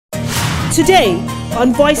Today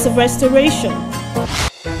on Voice of Restoration.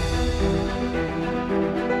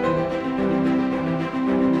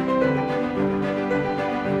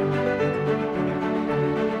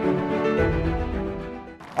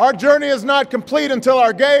 Our journey is not complete until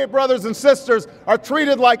our gay brothers and sisters are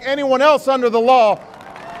treated like anyone else under the law.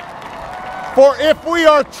 For if we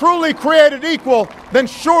are truly created equal, then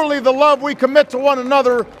surely the love we commit to one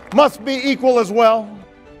another must be equal as well.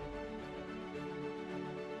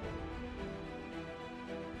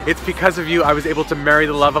 It's because of you I was able to marry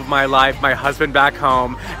the love of my life, my husband back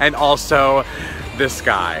home, and also this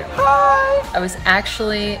guy. Hi! I was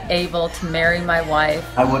actually able to marry my wife.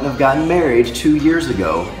 I wouldn't have gotten married 2 years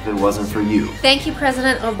ago if it wasn't for you. Thank you,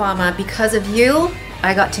 President Obama. Because of you,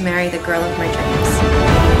 I got to marry the girl of my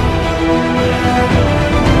dreams.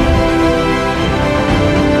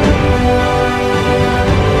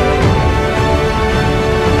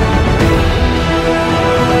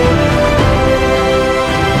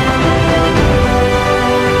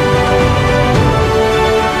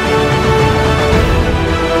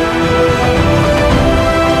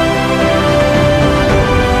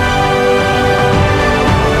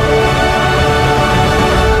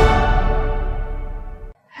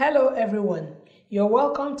 Hello everyone, you're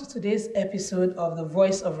welcome to today's episode of the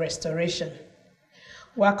Voice of Restoration.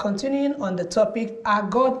 We're continuing on the topic, Our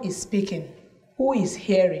God is Speaking. Who is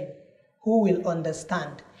hearing? Who will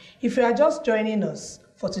understand? If you are just joining us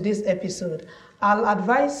for today's episode, I'll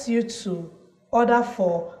advise you to order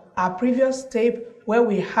for our previous tape where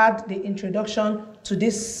we had the introduction to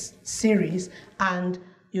this series, and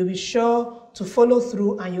you'll be sure to follow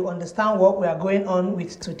through and you understand what we are going on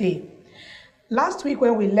with today. Last week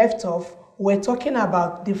when we left off, we were talking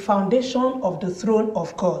about the foundation of the throne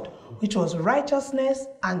of God, which was righteousness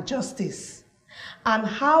and justice, and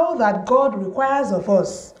how that God requires of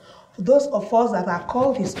us, for those of us that are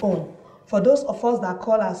called His own, for those of us that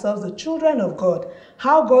call ourselves the children of God,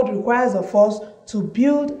 how God requires of us to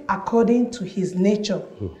build according to His nature,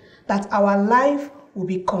 that our life will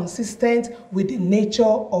be consistent with the nature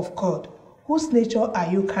of God. Whose nature are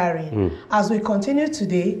you carrying? As we continue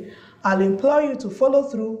today, I'll implore you to follow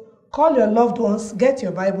through, call your loved ones, get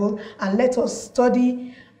your Bible, and let us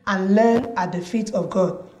study and learn at the feet of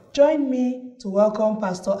God. Join me to welcome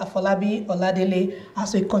Pastor Afolabi Oladele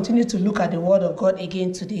as we continue to look at the Word of God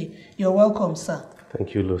again today. You're welcome, sir.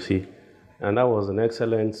 Thank you, Lucy. And that was an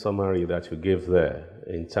excellent summary that you gave there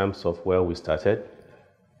in terms of where we started.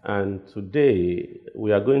 And today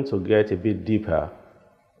we are going to get a bit deeper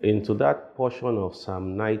into that portion of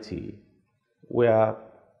Psalm 90 where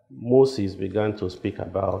Moses began to speak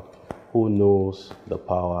about who knows the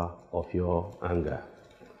power of your anger.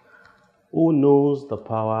 Who knows the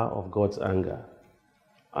power of God's anger?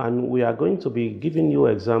 And we are going to be giving you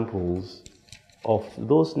examples of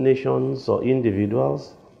those nations or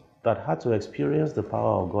individuals that had to experience the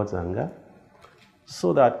power of God's anger,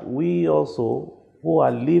 so that we also, who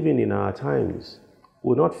are living in our times,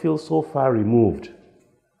 will not feel so far removed,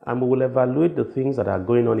 and we will evaluate the things that are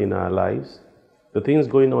going on in our lives, the things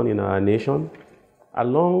going on in our nation,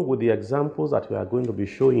 along with the examples that we are going to be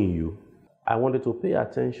showing you. I wanted to pay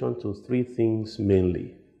attention to three things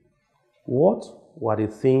mainly. What were the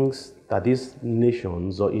things that these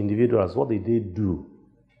nations or individuals, what did they do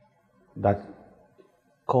that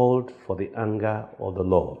called for the anger of the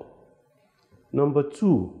Lord? Number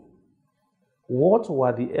two, what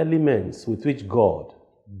were the elements with which God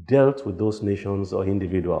dealt with those nations or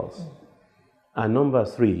individuals? And number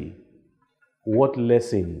three, what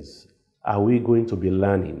lessons are we going to be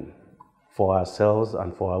learning for ourselves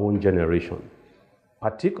and for our own generation,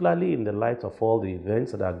 particularly in the light of all the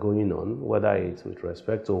events that are going on, whether it's with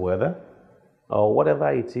respect to weather or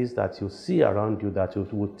whatever it is that you see around you that you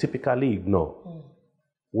would typically ignore.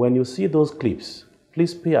 When you see those clips,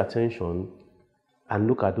 please pay attention and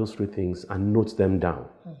look at those three things and note them down,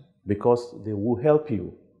 because they will help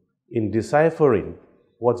you in deciphering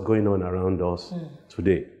what's going on around us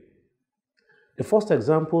today. The first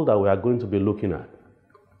example that we are going to be looking at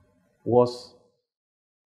was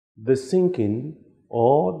the sinking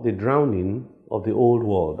or the drowning of the old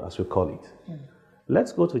world, as we call it.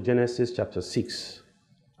 Let's go to Genesis chapter 6,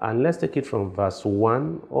 and let's take it from verse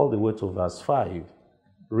 1 all the way to verse 5,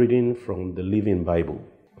 reading from the Living Bible.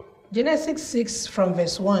 Genesis 6 from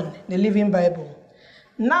verse 1, the Living Bible.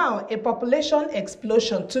 Now a population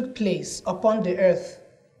explosion took place upon the earth.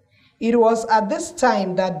 It was at this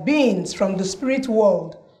time that beings from the spirit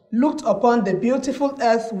world looked upon the beautiful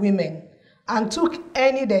earth women and took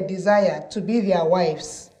any they desired to be their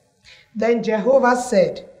wives. Then Jehovah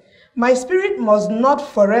said, My spirit must not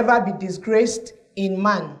forever be disgraced in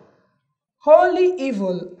man, wholly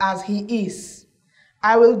evil as he is,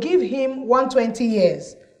 I will give him 120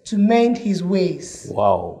 years to mend his ways.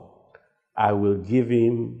 Wow. I will give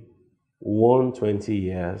him 120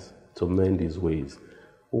 years to mend his ways.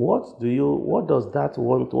 What does that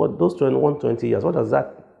 120 years, what does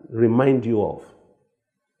that remind you of?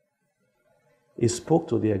 He spoke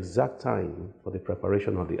to the exact time for the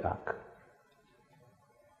preparation of the ark.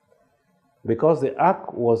 Because the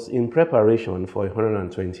ark was in preparation for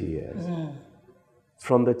 120 years.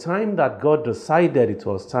 From the time that God decided it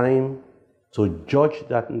was time to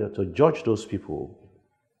judge those people,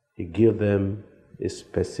 he gave them a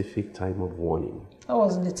specific time of warning. That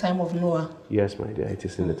was in the time of Noah. Yes, my dear, it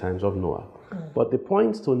is in the times of Noah. But the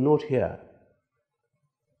points to note here,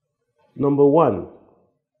 number one,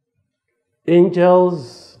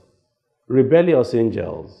 angels, rebellious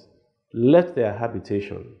angels, left their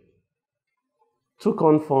habitation, took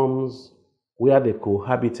on forms where they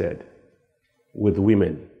cohabited with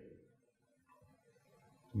women.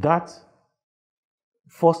 That,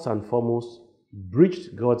 first and foremost,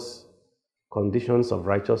 breached God's conditions of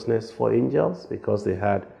righteousness for angels because they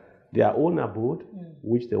had their own abode,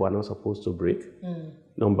 which they were not supposed to break.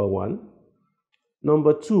 Number one.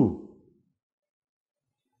 Number two,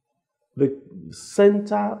 the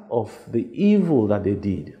center of the evil that they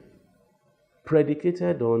did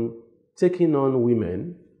predicated on taking on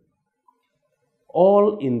women,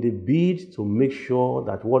 all in the bid to make sure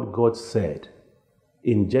that what God said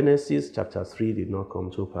in Genesis chapter 3 did not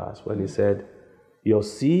come to pass, when he said, your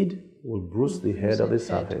seed will bruise the head of the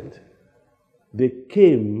serpent. They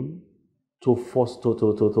came to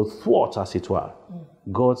thwart, as it were,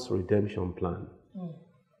 God's redemption plan.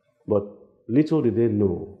 But little did they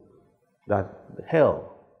know that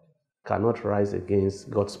hell cannot rise against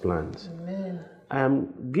God's plans. Amen. I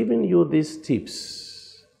am giving you these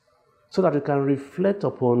tips so that you can reflect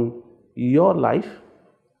upon your life,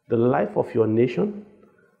 the life of your nation.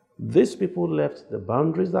 These people left the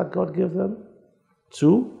boundaries that God gave them.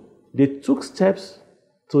 Two, they took steps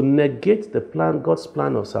to negate the plan, God's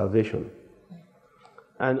plan of salvation.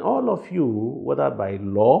 And all of you, whether by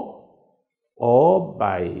law or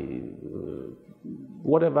by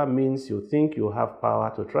whatever means you think you have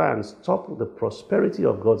power to try and stop the prosperity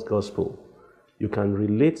of God's gospel, you can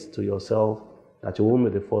relate to yourself that you won't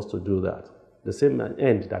be the first to do that. The same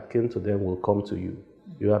end that came to them will come to you.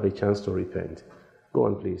 You have a chance to repent. Go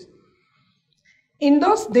on, please. In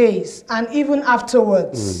those days, and even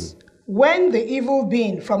afterwards, when the evil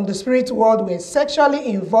being from the spirit world were sexually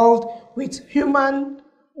involved with human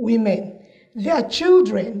women, their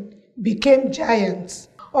children became giants,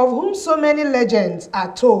 of whom so many legends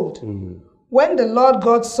are told. When the Lord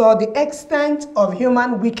God saw the extent of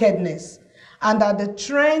human wickedness, and that the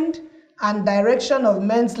trend and direction of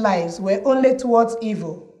men's lives were only towards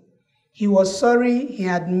evil, he was sorry he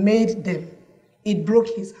had made them. It broke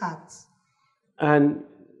his heart. And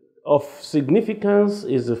of significance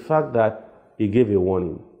is the fact that he gave a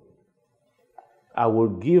warning. I will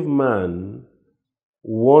give man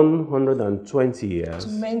 120 years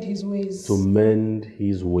to mend his ways. To mend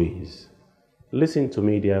his ways. Listen to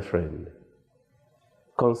me, dear friend.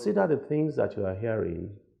 Consider the things that you are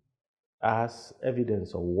hearing as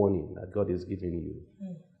evidence of warning that God is giving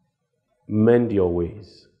you. Mend your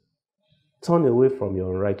ways. Turn away from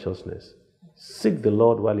your unrighteousness. Seek the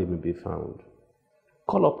Lord while he may be found.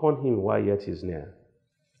 Call upon him while yet he is near.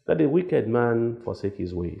 Let the wicked man forsake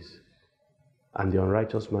his ways, and the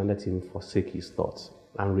unrighteous man let him forsake his thoughts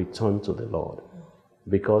and return to the Lord.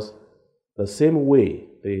 Because the same way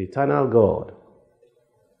the eternal God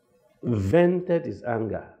vented his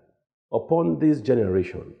anger upon this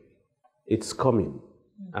generation, it's coming,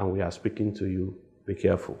 and we are speaking to you. Be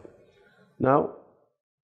careful. Now,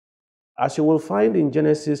 as you will find in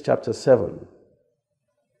Genesis chapter 7,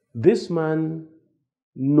 this man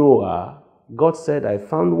Noah, God said, I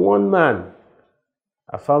found one man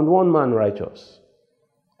righteous.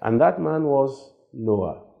 And that man was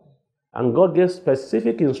Noah. And God gave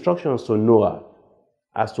specific instructions to Noah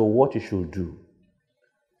as to what he should do.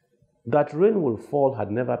 That rain will fall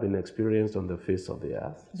had never been experienced on the face of the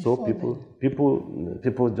earth. So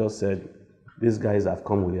people just said, these guys have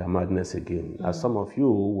come with their madness again. As some of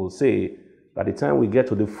you will say, by the time we get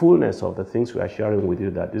to the fullness of the things we are sharing with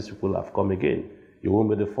you, that these people have come again. You won't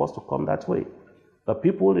be the first to come that way. But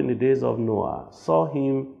people in the days of Noah saw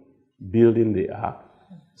him building the ark,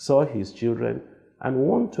 saw his children, and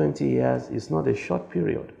 120 years is not a short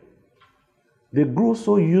period. They grew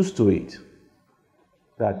so used to it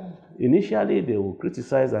that initially they will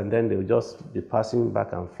criticize, and then they will just be passing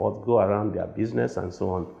back and forth, go around their business and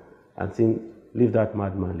so on, and think, leave that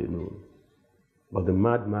madman alone. But the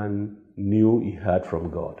madman knew he heard from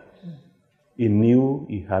God. He knew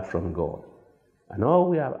he heard from God. And all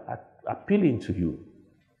we are appealing to you,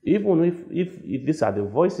 even if these are the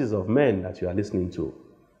voices of men that you are listening to,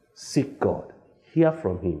 seek God, hear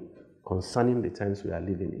from him concerning the times we are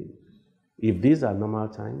living in. If these are normal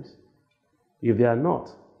times, if they are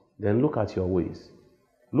not, then look at your ways.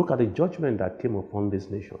 Look at the judgment that came upon these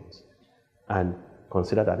nations and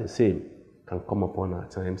consider that the same can come upon our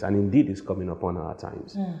times, and indeed is coming upon our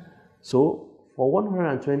times. So, for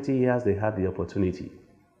 120 years, they had the opportunity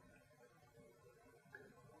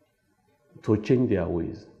to change their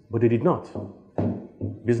ways, but they did not.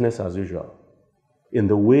 Business as usual. In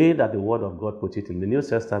the way that the Word of God put it in the New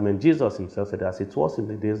Testament, Jesus himself said, as it was in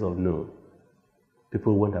the days of Noah,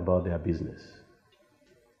 people went about their business.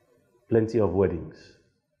 Plenty of weddings,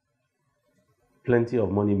 plenty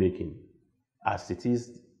of money making, as it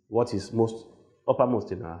is what is most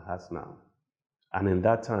uppermost in our hearts now. And in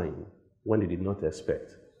that time, when they did not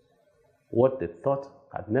expect, what they thought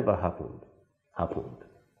had never happened, happened.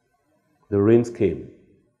 The rains came.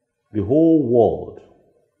 The whole world,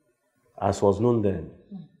 as was known then,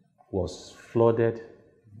 was flooded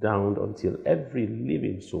down until every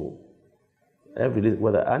living soul,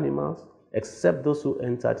 whether animals, except those who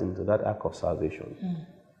entered into that ark of salvation,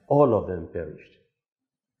 all of them perished.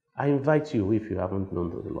 I invite you, if you haven't known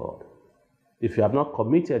the Lord, if you have not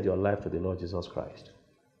committed your life to the Lord Jesus Christ,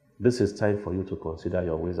 this is time for you to consider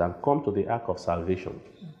your ways and come to the ark of salvation,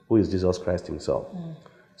 who is Jesus Christ himself.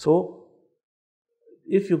 So,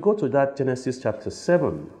 if you go to that Genesis chapter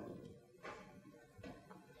 7,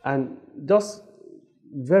 and just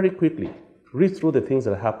very quickly read through the things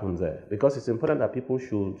that happen there, because it's important that people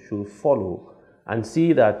should follow and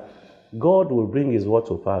see that God will bring his word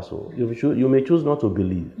to pass. So you may choose not to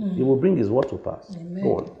believe. He will bring his word to pass. Amen.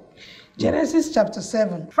 Go on. Genesis chapter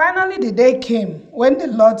 7. Finally the day came when the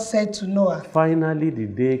Lord said to Noah. Finally the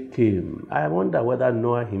day came. I wonder whether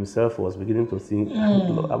Noah himself was beginning to think,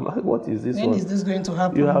 what is this? When is this going to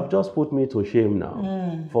happen? You have just put me to shame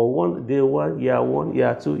now. For day one,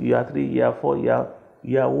 year 2, year 3, year 4,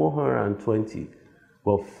 year 120.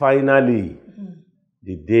 But finally,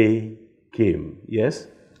 the day came. Yes?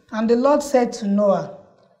 And the Lord said to Noah,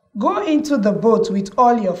 go into the boat with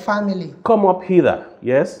all your family. Come up hither.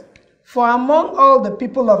 Yes? For among all the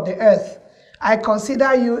people of the earth, I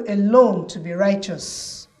consider you alone to be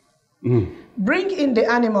righteous. Bring in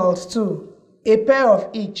the animals too, a pair of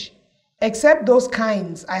each, except those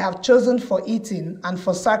kinds I have chosen for eating and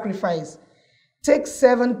for sacrifice. Take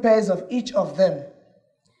 7 pairs of each of them,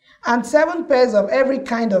 and 7 pairs of every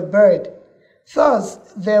kind of bird. Thus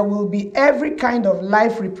there will be every kind of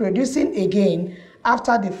life reproducing again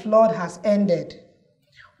after the flood has ended.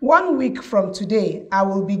 1 week from today, I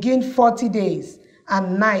will begin 40 days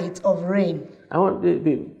and nights of rain.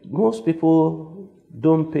 Most people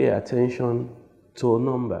don't pay attention to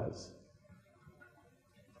numbers.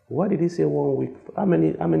 Why did he say 1 week? How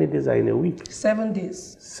many days are in a week? 7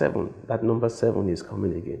 days. 7. That number 7 is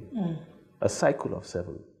coming again. A cycle of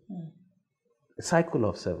 7. A cycle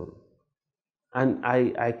of 7. And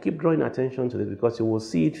I keep drawing attention to this because you will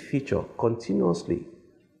see it feature continuously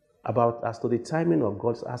as to the timing of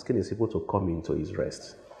God's asking his people to come into his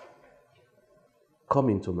rest. Come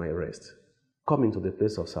into my rest. Come into the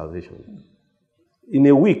place of salvation. In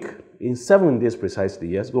a week, in 7 days precisely,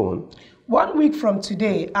 yes, go on. 1 week from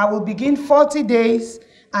today, I will begin 40 days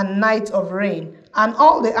and nights of rain, and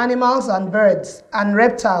all the animals and birds and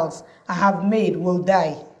reptiles I have made will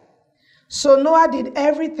die. So Noah did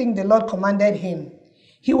everything the Lord commanded him.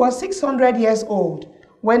 He was 600 years old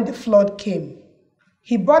when the flood came.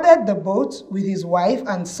 He boarded the boat with his wife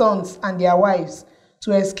and sons and their wives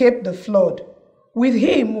to escape the flood. With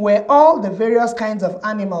him were all the various kinds of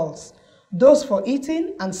animals, those for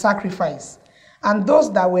eating and sacrifice, and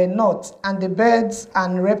those that were not, and the birds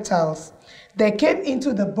and reptiles. They came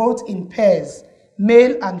into the boat in pairs,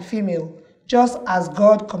 male and female, just as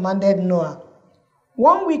God commanded Noah.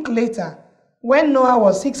 1 week later, when Noah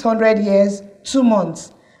was 600 years, 2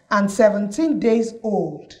 months, and 17 days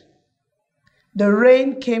old, the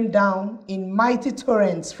rain came down in mighty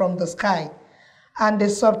torrents from the sky, and the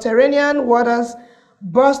subterranean waters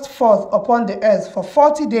burst forth upon the earth for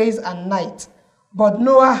 40 days and nights. But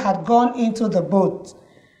Noah had gone into the boat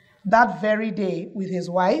that very day with his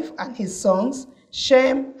wife and his sons,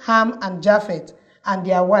 Shem, Ham, and Japheth, and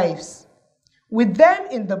their wives. With them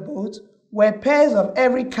in the boat were pairs of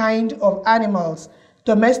every kind of animals,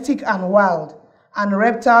 domestic and wild, and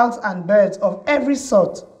reptiles and birds of every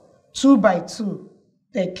sort. 2 by 2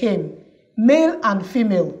 they came, male and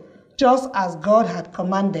female, just as God had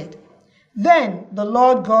commanded. Then the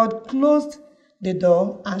Lord God closed the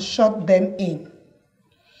door and shut them in.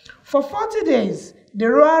 For 40 days, the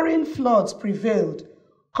roaring floods prevailed,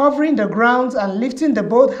 covering the grounds and lifting the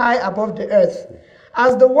boat high above the earth.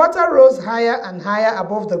 As the water rose higher and higher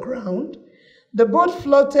above the ground, the boat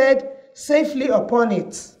floated safely upon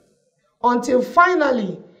it, until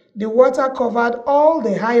finally the water covered all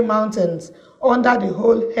the high mountains under the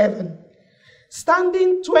whole heaven,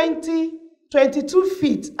 standing 22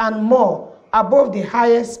 feet and more above the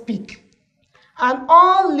highest peak. And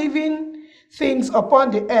all living things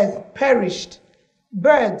upon the earth perished,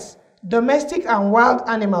 birds, domestic and wild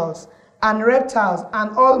animals, and reptiles,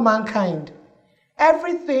 and all mankind,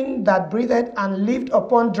 everything that breathed and lived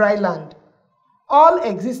upon dry land. All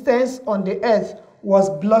existence on the earth was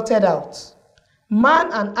blotted out,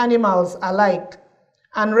 man and animals alike,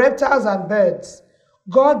 and reptiles and birds.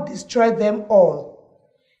 God destroyed them all,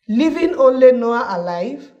 leaving only Noah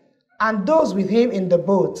alive, and those with him in the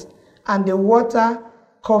boat, and the water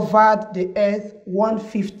covered the earth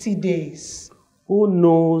 150 days. Who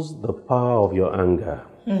knows the power of your anger?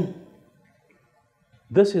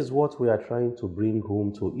 This is what we are trying to bring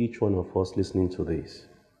home to each one of us listening to this.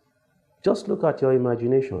 Just look at your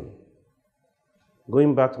imagination.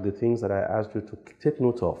 Going back to the things that I asked you to take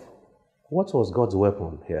note of. What was God's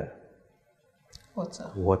weapon here?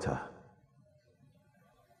 Water.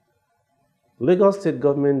 Lagos State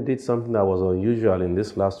government did something that was unusual in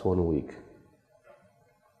this last 1 week.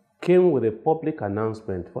 Came with a public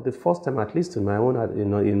announcement for the first time, at least in my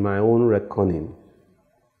own reckoning,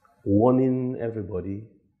 warning everybody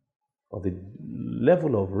of the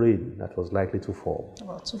level of rain that was likely to fall.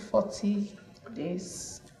 About 240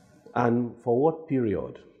 days. And for what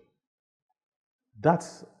period?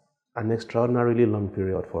 That's an extraordinarily long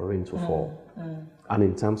period for rain to fall. And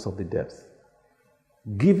in terms of the depth.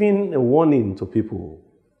 Giving a warning to people,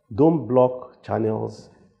 don't block channels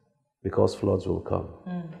because floods will come.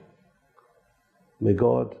 May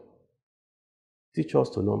God teach us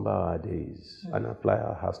to number our days and apply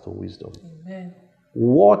our hearts to wisdom. Amen.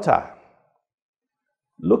 Water.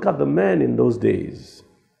 Look at the men in those days.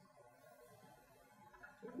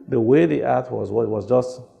 The way the earth was, well, it was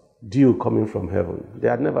just dew coming from heaven. They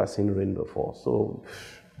had never seen rain before. So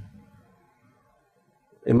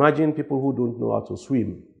imagine people who don't know how to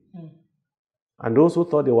swim. And those who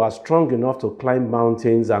thought they were strong enough to climb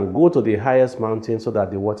mountains and go to the highest mountain so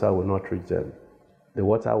that the water will not reach them. The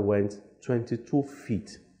water went 22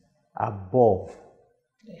 feet above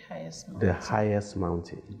the highest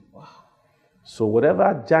mountain. Wow. So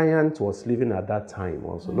whatever giant was living at that time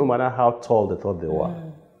also, no matter how tall they thought they were,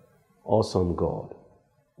 awesome God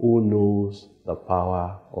who knows the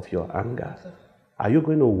power of your anger. Are you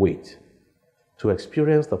going to wait to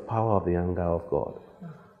experience the power of the anger of God?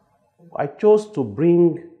 I chose to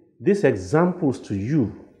bring these examples to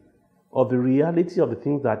you of the reality of the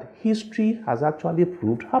things that history has actually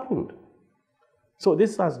proved happened. So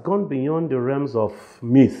this has gone beyond the realms of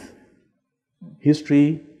myth.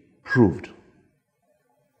 History proved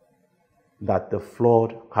that the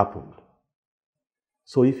flood happened.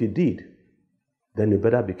 So if it did, then you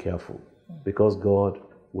better be careful, because God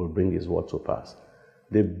will bring his word to pass.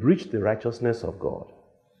 They breached the righteousness of God.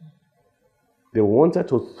 They wanted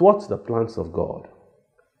to thwart the plans of God.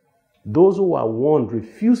 Those who were warned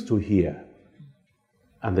refused to hear,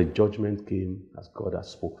 and the judgment came as God has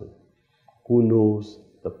spoken. Who knows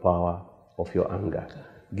the power of your anger?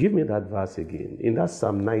 Give me that verse again, in that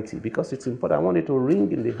Psalm 90, because it's important. I want it to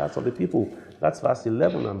ring in the hearts of the people. That's verse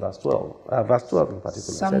 11 and verse 12. Verse 12 in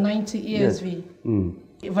particular. Psalm 90 ESV.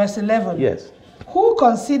 Yes. Verse 11. Yes. Who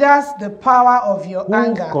considers the power of your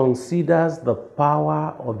anger? Who considers the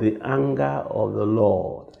power of the anger of the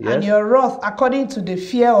Lord? Yes? And your wrath according to the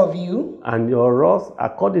fear of you? And your wrath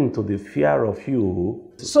according to the fear of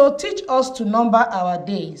you. So teach us to number our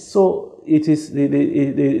days. So it is,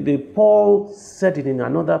 the Paul said it in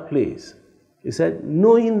another place. He said,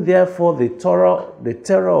 knowing therefore the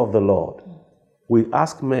terror of the Lord, we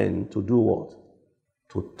ask men to do what?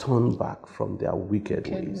 To turn back from their wicked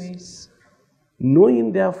ways.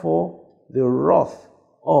 Knowing therefore the wrath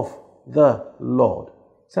of the Lord.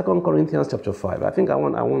 2 Corinthians chapter 5. I think I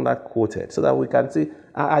want that quoted so that we can see.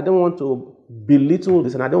 I don't want to belittle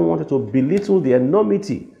this, and I don't want to belittle the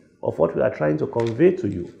enormity of what we are trying to convey to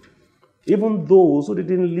you. Even those who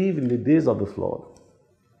didn't live in the days of the flood,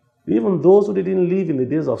 even those who didn't live in the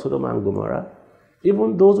days of Sodom and Gomorrah,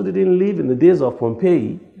 even those who didn't live in the days of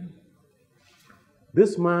Pompeii,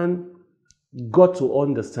 this man got to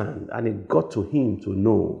understand, and it got to him to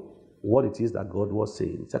know what it is that God was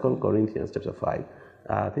saying. 2 Corinthians chapter 5,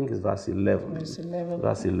 I think it's verse 11. Verse 11.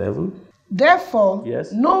 Verse 11. Therefore,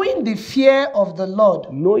 Yes. knowing the fear of the Lord,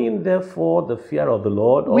 Knowing therefore the fear of the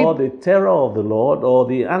Lord, or the terror of the Lord, or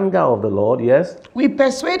the anger of the Lord, yes, we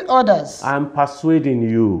persuade others, I'm persuading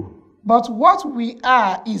you. but what we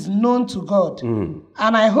are is known to God, and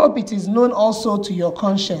I hope it is known also to your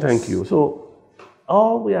conscience. Thank you. So,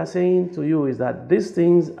 all we are saying to you is that these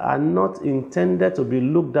things are not intended to be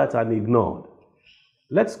looked at and ignored.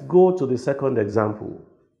 Let's go to the second example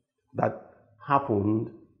that happened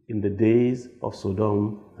in the days of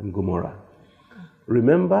Sodom and Gomorrah.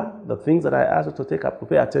 Remember the things that I asked you to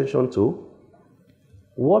pay attention to?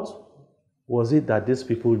 What was it that these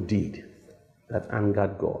people did that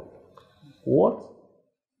angered God? What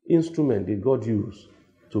instrument did God use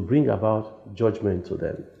to bring about judgment to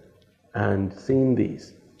them? And seeing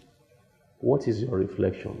this, what is your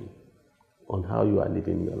reflection on how you are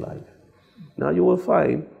living your life? Now you will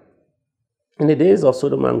find in the days of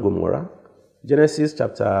Sodom and Gomorrah, Genesis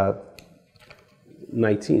chapter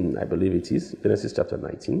 19, I believe it is, Genesis chapter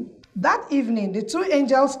 19. That evening, the two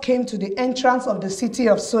angels came to the entrance of the city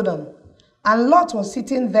of Sodom, and Lot was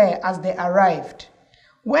sitting there as they arrived.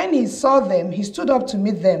 When he saw them, he stood up to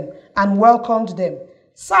meet them and welcomed them.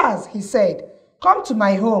 Sirs, he said, come to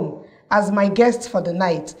my home as my guests for the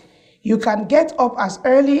night. You can get up as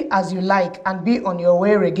early as you like and be on your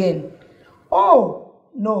way again. Oh,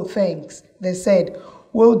 no thanks, they said.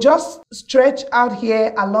 We'll just stretch out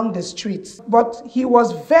here along the streets. But he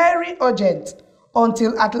was very urgent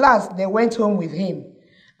until at last they went home with him.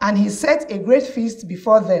 And he set a great feast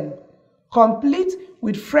before them, complete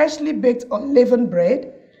with freshly baked unleavened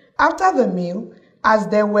bread. After the meal, as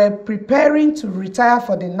they were preparing to retire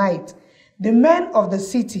for the night, the men of the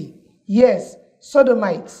city, yes,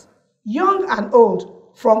 Sodomites, young and old,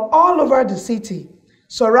 from all over the city,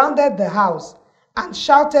 surrounded the house and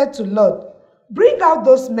shouted to Lot, bring out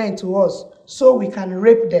those men to us so we can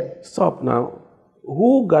rape them. Stop now.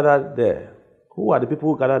 Who gathered there? Who are the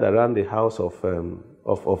people who gathered around the house of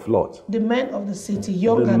Lot? The men of the city,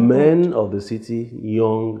 young The and men old. of the city,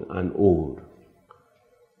 young and old.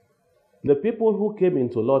 The people who came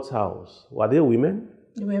into Lot's house, were they women?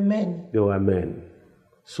 They were men. They were men.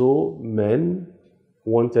 So men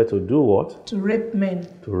wanted to do what? To rape men.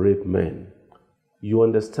 To rape men. You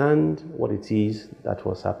understand what it is that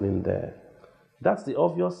was happening there. That's the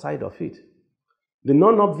obvious side of it. The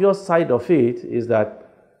non-obvious side of it is that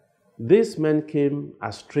these men came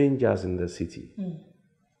as strangers in the city.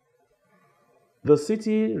 The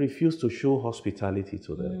city refused to show hospitality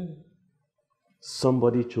to them.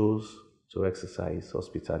 Somebody chose to exercise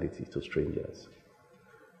hospitality to strangers.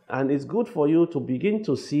 And it's good for you to begin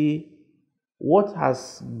to see what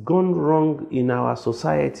has gone wrong in our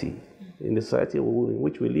society, in the society in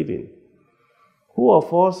which we live in. Who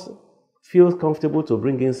of us feels comfortable to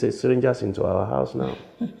bring in strangers into our house now?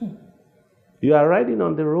 You are riding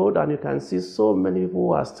on the road and you can see so many people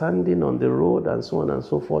who are standing on the road and so on and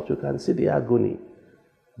so forth. You can see the agony.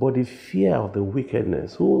 But the fear of the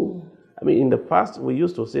wickedness. In the past, we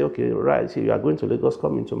used to say, okay, right, here you are going to Lagos,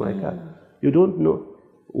 come into my car. You don't know.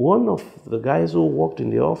 One of the guys who worked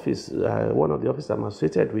in the office, one of the officers I'm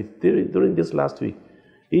associated with, during this last week,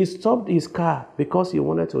 he stopped his car because he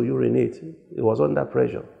wanted to urinate. He was under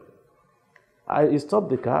pressure. He stopped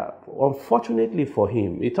the car. Unfortunately for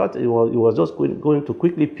him, he thought he was just going to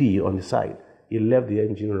quickly pee on the side. He left the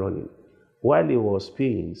engine running. While he was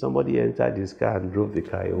peeing, somebody entered his car and drove the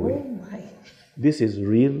car away. Oh my. This is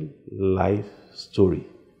real life story.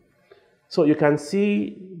 So you can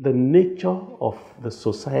see the nature of the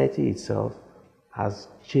society itself has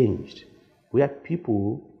changed, where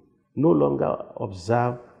people no longer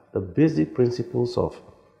observe the basic principles of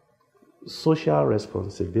social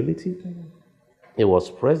responsibility. It was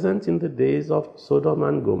present in the days of Sodom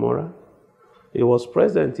and Gomorrah. It was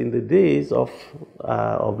present in the days of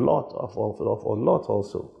Lot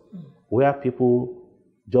also, where people,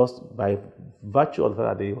 just by virtue of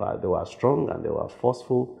that they were strong and they were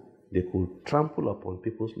forceful, they could trample upon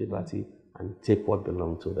people's liberty and take what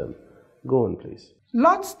belonged to them. Go on, please.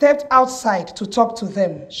 Lot stepped outside to talk to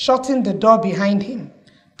them, shutting the door behind him.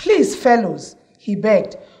 Please, fellows, he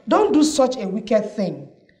begged, don't do such a wicked thing.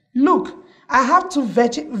 Look, I have two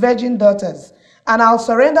virgin daughters, and I'll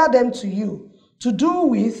surrender them to you, to do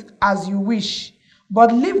with as you wish.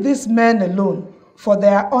 But leave these men alone, for they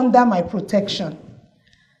are under my protection.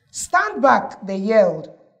 Stand back, they yelled.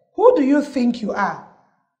 Who do you think you are?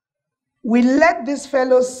 We let this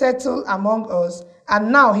fellow settle among us,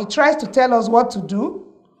 and now he tries to tell us what to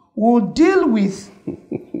do? We'll deal with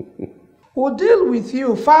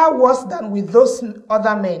you far worse than with those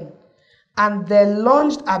other men. And they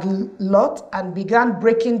lunged at Lot and began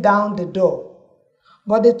breaking down the door.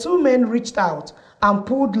 But the two men reached out and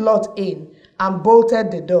pulled Lot in and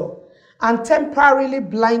bolted the door, and temporarily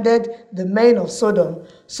blinded the men of Sodom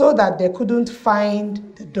so that they couldn't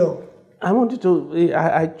find the door.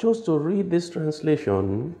 I chose to read this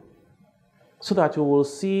translation so that you will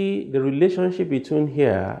see the relationship between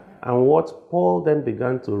here and what Paul then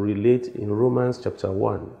began to relate in Romans chapter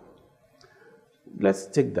 1. Let's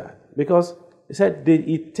take that. Because he said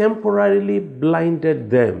he temporarily blinded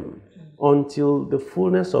them until the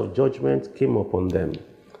fullness of judgment came upon them.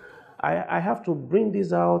 I have to bring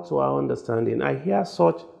this out to our understanding. I hear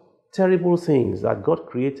such terrible things that God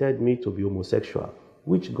created me to be homosexual.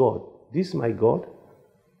 Which God? This my God?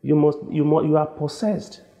 You are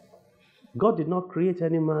possessed. God did not create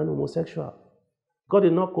any man homosexual. God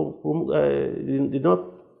did not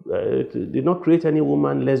create any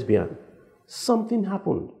woman lesbian. Something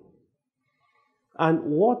happened. And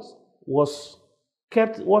what was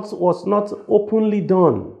not openly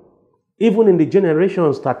done, even in the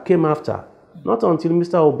generations that came after, not until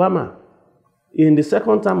Mr. Obama, in the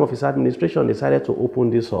second term of his administration, decided to open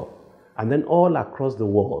this up. And then all across the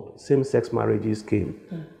world, same-sex marriages came.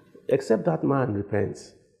 Except that man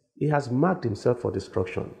repents. He has marked himself for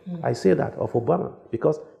destruction. I say that of Obama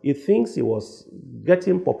because he thinks he was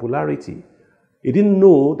getting popularity. He didn't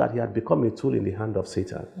know that he had become a tool in the hand of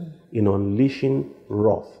Satan in unleashing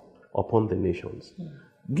wrath upon the nations.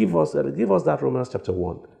 Give us that Romans chapter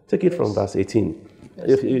 1. Take it from verse 18.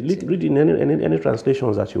 If you read in any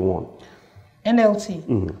translations that you want.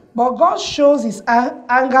 NLT. But God shows his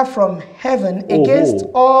anger from heaven against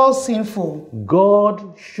all sinful.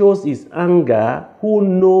 God shows his anger. Who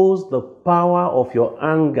knows the power of your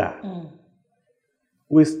anger?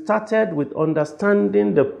 We started with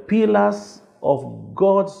understanding the pillars of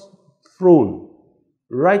God's throne,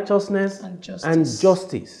 righteousness and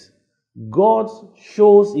justice. God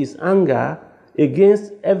shows his anger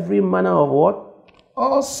against every manner of what?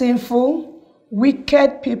 All sinful,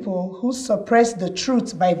 wicked people who suppress the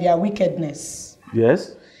truth by their wickedness.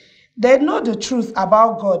 Yes. They know the truth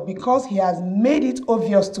about God because he has made it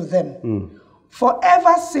obvious to them. For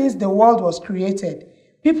ever since the world was created,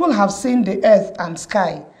 people have seen the earth and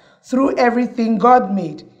sky. Through everything God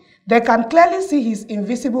made, they can clearly see his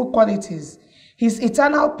invisible qualities, his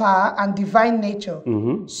eternal power and divine nature.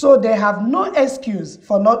 So they have no excuse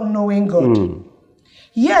for not knowing God.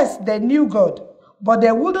 Yes, they knew God, but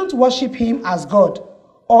they wouldn't worship him as God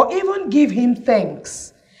or even give him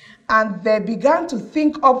thanks. And they began to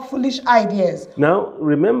think up foolish ideas. Now,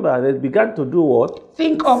 remember, they began to do what?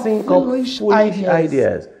 Think of foolish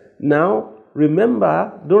ideas. Now,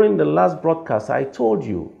 remember, during the last broadcast, I told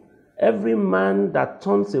you, every man that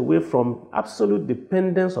turns away from absolute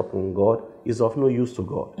dependence upon God is of no use to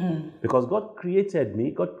God. Because God created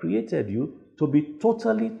me, God created you to be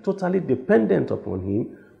totally dependent upon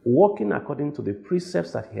him, walking according to the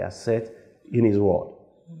precepts that he has set in his word.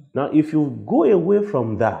 Now, if you go away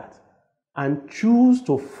from that and choose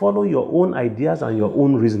to follow your own ideas and your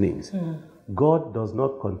own reasonings, God does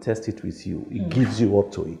not contest it with you. He gives you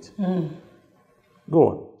up to it. Go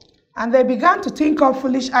on. And they began to think of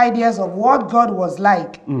foolish ideas of what God was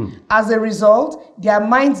like. As a result, their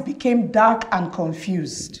minds became dark and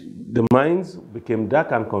confused. The minds became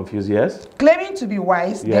dark and confused, yes? Claiming to be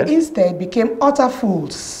wise, Yes. they instead became utter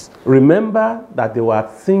fools. Remember that they were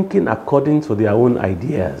thinking according to their own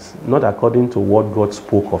ideas, not according to what God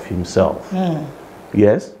spoke of himself.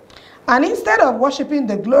 Yes? And instead of worshiping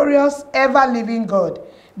the glorious, ever-living God,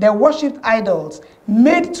 they worshipped idols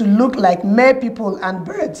made to look like mere people and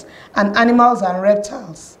birds and animals and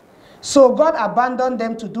reptiles. So God abandoned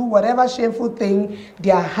them to do whatever shameful thing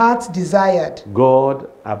their hearts desired. God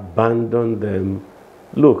abandoned them.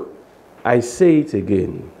 Look, I say it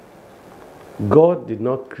again. God did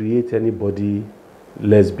not create anybody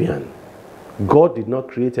lesbian. God did not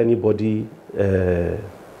create anybody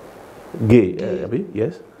gay.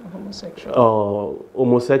 Yes? Homosexual. Or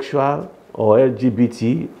homosexual or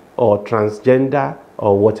LGBT or transgender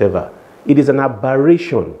or whatever. It is an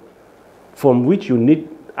aberration from which you need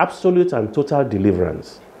absolute and total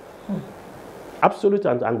deliverance. Absolute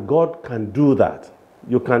and God can do that.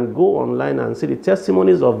 You can go online and see the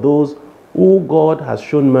testimonies of those who God has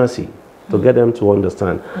shown mercy to get them to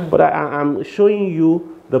understand. But I'm showing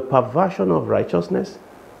you the perversion of righteousness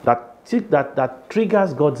that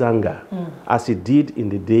triggers God's anger as it did in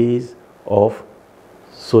the days of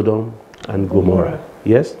Sodom and Gomorrah.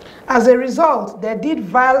 Yes? As a result, they did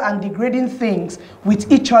vile and degrading things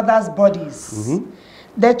with each other's bodies.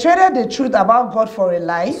 They traded the truth about God for a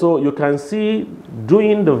lie. So you can see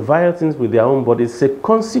doing the vile things with their own bodies is a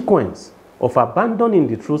consequence of abandoning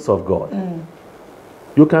the truths of God.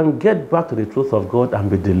 you can get back to the truth of God and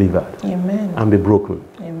be delivered. Amen. And be broken.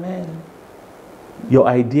 Amen. Your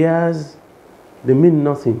ideas, they mean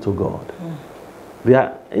nothing to God. They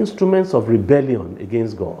are instruments of rebellion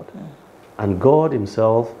against God. And God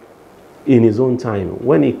himself, in his own time,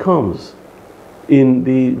 when he comes in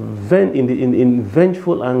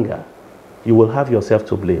vengeful anger, you will have yourself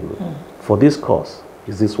to blame. For this cause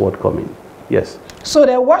is this word coming. Yes. So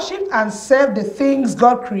they worshipped and served the things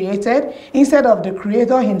God created instead of the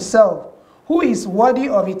Creator himself, who is worthy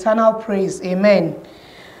of eternal praise. Amen.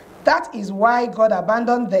 That is why God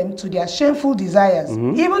abandoned them to their shameful desires.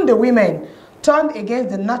 Even the women turned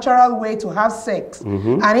against the natural way to have sex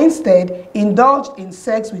and instead indulged in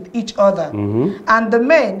sex with each other. And the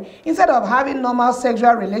men, instead of having normal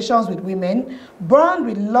sexual relations with women, burned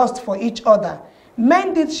with lust for each other.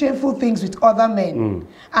 Men did shameful things with other men.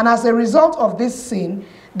 And as a result of this sin,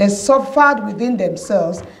 they suffered within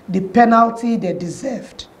themselves the penalty they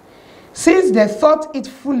deserved. Since they thought it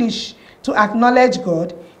foolish to acknowledge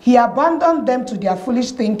God, he abandoned them to their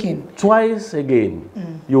foolish thinking. Twice again,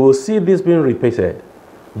 you will see this being repeated.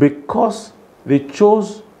 Because they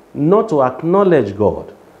chose not to acknowledge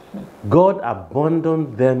God, God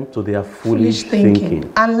abandoned them to their foolish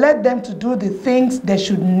thinking. And led them to do the things they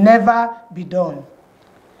should never be done.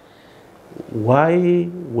 Why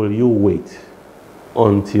will you wait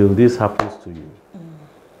until this happens to you?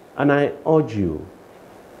 And I urge you,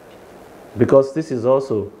 because this is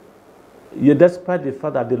also, despite the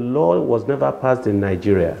fact that the law was never passed in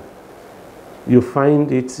Nigeria, you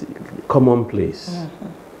find it commonplace.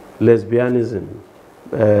 Lesbianism,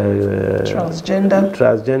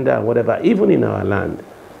 transgender, and whatever, even in our land,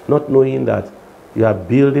 not knowing that you are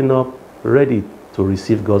building up ready to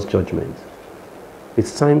receive God's judgment.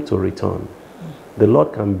 It's time to return. The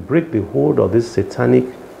Lord can break the hold of this satanic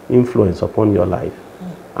influence upon your life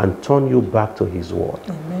and turn you back to his word.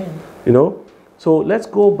 Amen. You know, so let's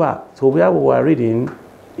go back to where we were reading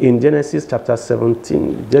in Genesis chapter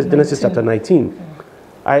 17, Genesis chapter 19.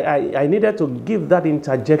 I needed to give that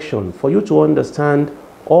interjection for you to understand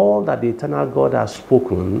all that the eternal God has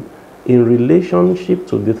spoken in relationship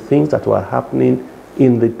to the things that were happening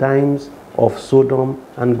in the times of Sodom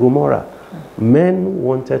and Gomorrah. Men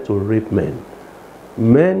wanted to rape men.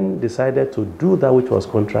 Men decided to do that which was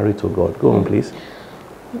contrary to God. Go on, please.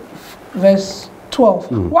 Verse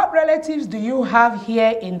 12. What relatives do you have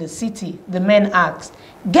here in the city? The men asked.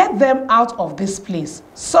 Get them out of this place.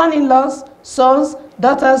 Son-in-laws, sons,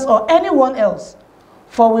 daughters, or anyone else.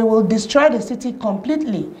 For we will destroy the city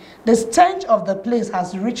completely. The stench of the place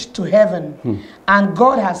has reached to heaven, and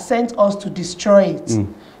God has sent us to destroy it.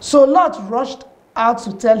 So Lot rushed out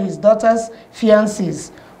to tell his daughter's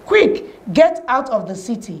fiancés, quick, get out of the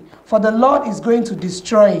city, for the Lord is going to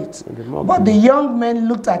destroy it. But the young men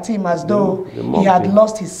looked at him as though he had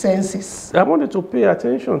lost his senses. I wanted to pay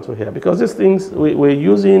attention to here, because these things, we're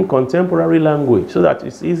using contemporary language so that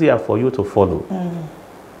it's easier for you to follow.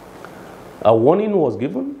 A warning was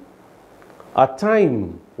given, a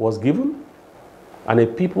time was given, and a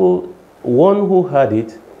people, one who heard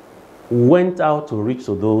it, went out to reach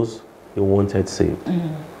to those he wanted saved.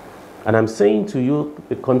 And I'm saying to you,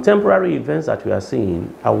 the contemporary events that we are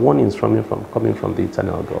seeing are warnings coming from the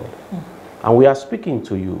eternal God. And we are speaking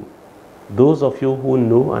to you, those of you who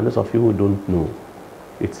know and those of you who don't know.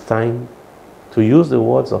 It's time to use the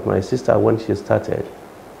words of my sister when she started.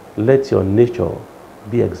 Let your nature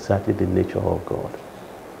be exactly the nature of God.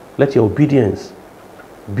 Let your obedience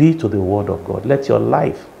be to the word of God. Let your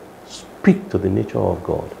life speak to the nature of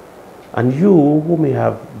God. And you who may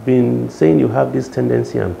have been saying you have this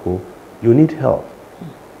tendency and co, you need help.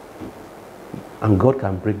 And God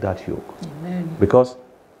can break that yoke. Amen. Because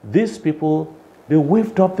these people, they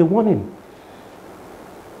waved up the warning.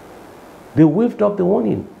 They waved up the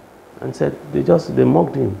warning and said, they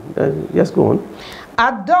mocked him. Yes, go on.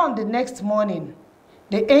 At dawn the next morning,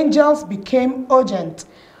 the angels became urgent.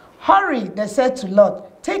 Hurry, they said to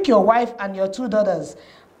Lot, take your wife and your 2 daughters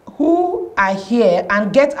who are here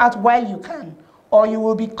and get out while you can, or you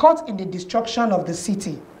will be caught in the destruction of the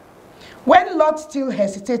city. When Lot still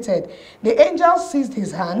hesitated, the angel seized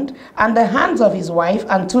his hand and the hands of his wife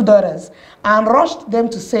and 2 daughters and rushed them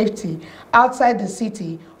to safety outside the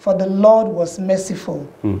city, for the Lord was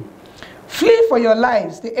merciful. Flee for your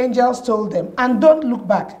lives, the angels told them, and don't look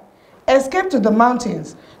back. Escape to the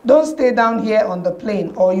mountains. Don't stay down here on the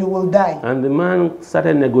plain, or you will die. And the man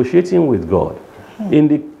started negotiating with God. In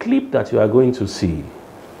the clip that you are going to see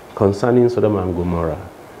concerning Sodom and Gomorrah,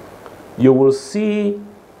 you will see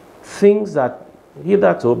things that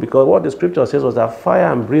hitherto, because what the scripture says was that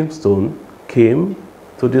fire and brimstone came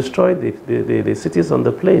to destroy the cities on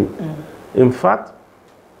the plain. In fact,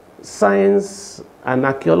 science and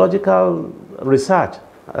archaeological research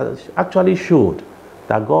actually showed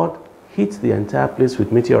that God hit the entire place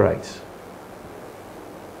with meteorites.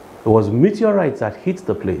 It was meteorites that hit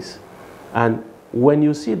the place. And when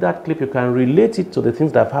you see that clip, you can relate it to the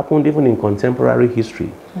things that have happened even in contemporary history.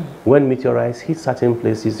 When meteorites hit certain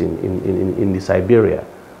places in the Siberia,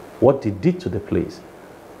 what they did to the place.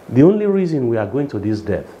 The only reason we are going to this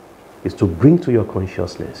depth is to bring to your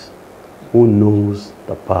consciousness who knows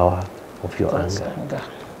the power of your anger.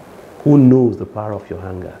 Who knows the power of your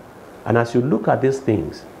anger. And as you look at these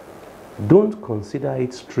things, don't consider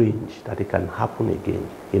it strange that it can happen again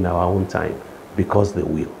in our own time, because they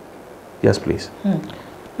will. Yes, please.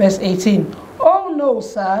 Verse 18. Oh no,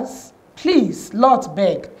 sirs. Please, Lot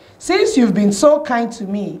begged, since you've been so kind to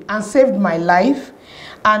me and saved my life,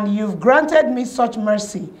 and you've granted me such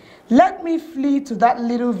mercy, let me flee to that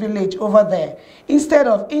little village over there, instead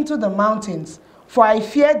of into the mountains, for I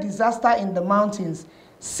fear disaster in the mountains.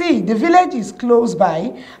 See, the village is close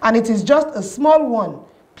by, and it is just a small one.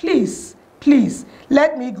 Please, please,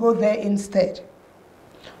 let me go there instead.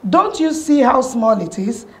 Don't you see how small it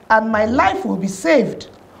is, and my life will be saved?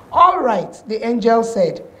 All right, the angel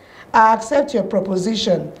said, I accept your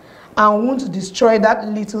proposition and won't destroy that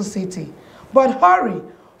little city. But hurry,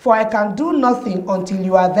 for I can do nothing until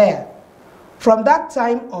you are there. From that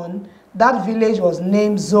time on, that village was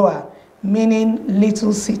named Zoar, meaning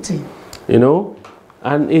little city. You know,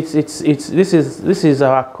 and this is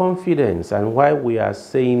our confidence and why we are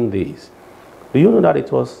saying this. Do you know that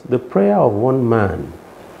it was the prayer of one man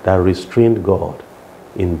that restrained God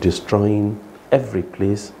in destroying every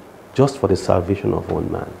place just for the salvation of one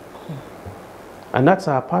man? And that's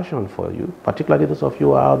our passion for you, particularly those of you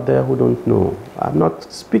who are out there who don't know. I'm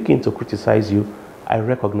not speaking to criticize you. I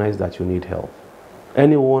recognize that you need help.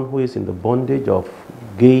 Anyone who is in the bondage of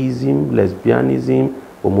gayism, lesbianism,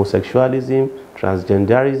 homosexualism,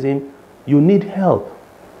 transgenderism, you need help.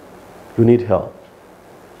 You need help.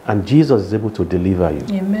 And Jesus is able to deliver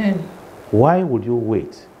you. Amen. Why would you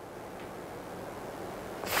wait?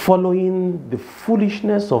 Following the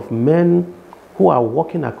foolishness of men who are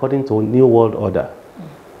walking according to a new world order.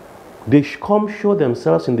 They come show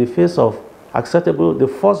themselves in the face of acceptable, the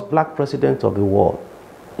first black president of the world,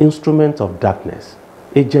 instrument of darkness,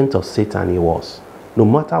 agent of Satan he was, no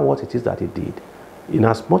matter what it is that he did. In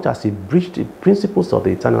as much as he breached the principles of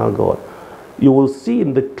the eternal God, you will see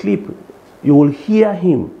in the clip, you will hear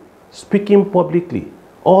him speaking publicly,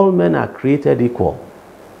 all men are created equal.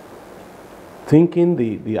 Thinking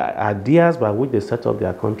the ideas by which they set up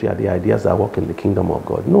their country are the ideas that work in the kingdom of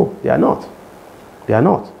God. No, they are not. They are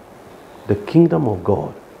not. The kingdom of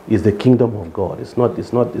God is the kingdom of God. It's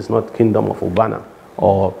not kingdom of Obana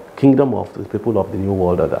or kingdom of the people of the new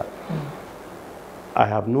world order. I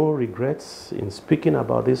have no regrets in speaking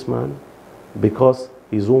about this man because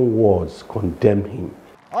his own words condemn him.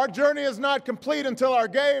 Our journey is not complete until our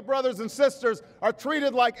gay brothers and sisters are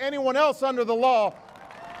treated like anyone else under the law.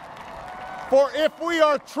 For if we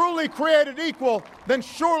are truly created equal, then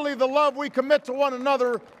surely the love we commit to one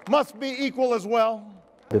another must be equal as well.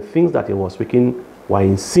 The things that he was speaking were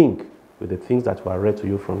in sync with the things that were read to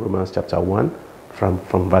you from Romans chapter 1,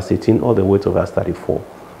 from verse 18 all the way to verse 34.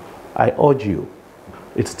 I urge you,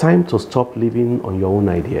 it's time to stop living on your own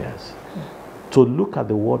ideas, to look at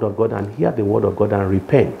the word of God and hear the word of God and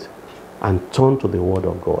repent and turn to the word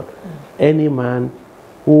of God. Any man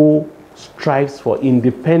who strives for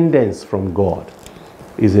independence from God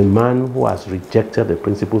is a man who has rejected the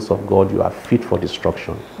principles of God. You are fit for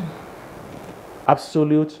destruction.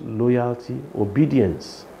 Absolute loyalty,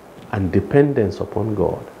 obedience, and dependence upon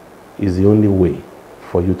God is the only way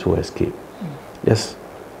for you to escape. Yes.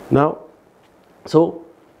 Now, so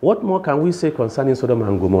what more can we say concerning Sodom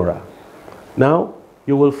and Gomorrah? Now,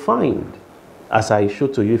 you will find, as I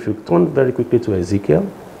showed to you, if you turn very quickly to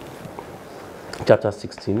Ezekiel, chapter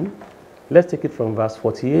 16, let's take it from verse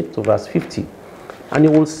 48 to verse 50. And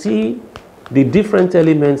you will see the different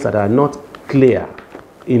elements that are not clear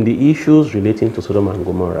in the issues relating to Sodom and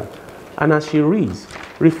Gomorrah. And as she reads,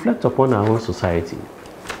 reflect upon our own society,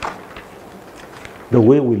 the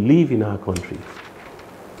way we live in our country.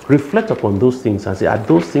 Reflect upon those things and say, are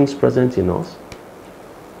those things present in us?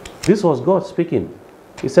 This was God speaking.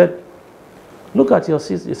 He said, look at your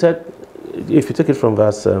sister. He said, if you take it from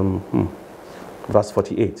verse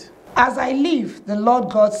 48. As I live, the Lord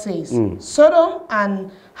God says, Sodom and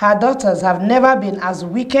her daughters have never been as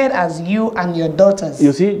wicked as you and your daughters.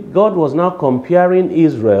 You see, God was now comparing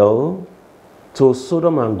Israel to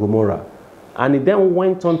Sodom and Gomorrah. And he then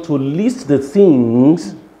went on to list the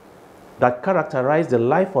things that characterized the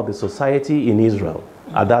life of the society in Israel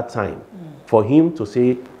at that time. for him to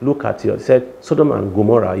say, look at you. He said, Sodom and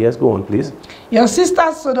Gomorrah. Yes, go on, please. Your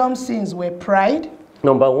sister Sodom's sins were pride.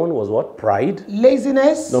 Number one was what? Pride.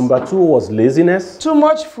 Laziness. Number two was laziness. Too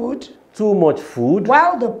much food. Too much food.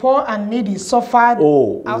 While the poor and needy suffered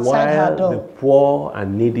outside her door. The poor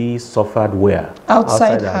and needy suffered where?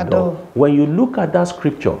 Outside her door. When you look at that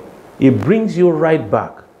scripture, it brings you right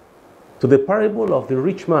back to the parable of the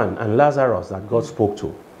rich man and Lazarus that God spoke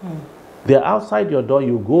to. They're outside your door,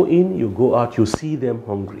 you go in, you go out, you see them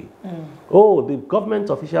hungry. Oh, the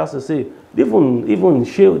government officials say, even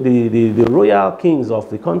the royal kings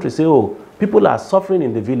of the country say, oh, people are suffering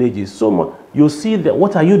in the villages so much. You see that,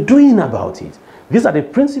 what are you doing about it? These are the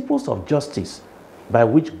principles of justice by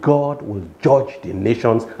which God will judge the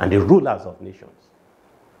nations and the rulers of nations.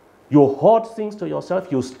 You hoard things to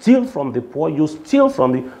yourself, you steal from the poor, you steal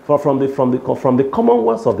from the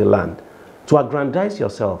commonwealth of the land to aggrandize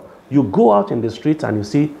yourself. You go out in the streets and you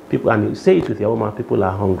see people, and you say it with your own mouth, people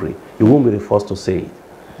are hungry. You won't be the first to say it.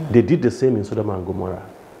 They did the same in Sodom and Gomorrah.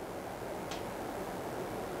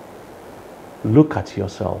 Look at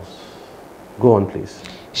yourselves. Go on, please.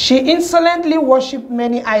 She insolently worshipped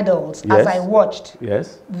many idols as I watched.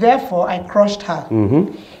 Yes. Therefore, I crushed her.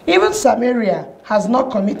 Even Samaria has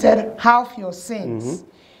not committed half your sins.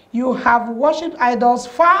 You have worshipped idols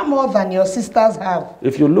far more than your sisters have.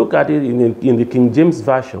 If you look at it in the King James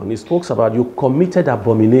Version, it speaks about you committed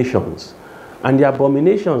abominations. And the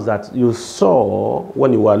abominations that you saw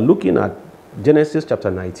when you were looking at Genesis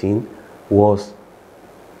chapter 19 was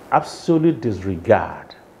absolute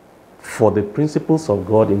disregard for the principles of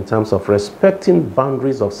God in terms of respecting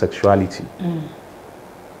boundaries of sexuality.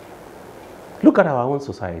 Look at our own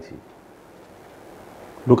society.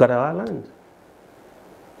 Look at our land.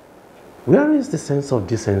 Where is the sense of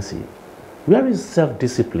decency? Where is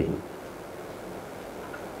self-discipline?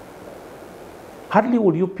 Hardly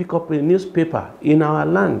will you pick up a newspaper in our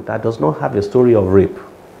land that does not have a story of rape.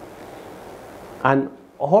 An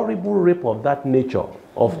horrible rape of that nature,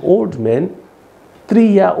 of old men,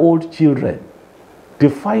 3-year-old children,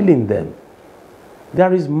 defiling them.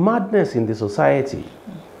 There is madness in the society.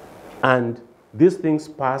 And these things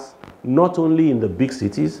pass not only in the big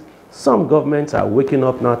cities. Some governments are waking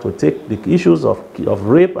up now to take the issues of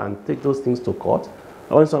rape and take those things to court.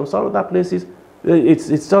 Or in some other places,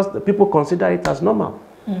 it's just people consider it as normal.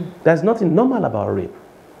 There's nothing normal about rape.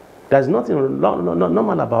 There's nothing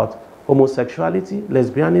normal about homosexuality,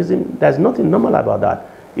 lesbianism. There's nothing normal about that.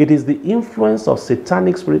 It is the influence of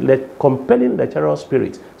satanic spirit, compelling lecherous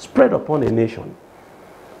spirit, spread upon a nation.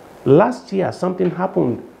 Last year, something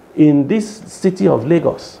happened in this city of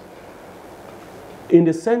Lagos. In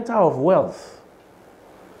the center of wealth,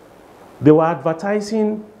 they were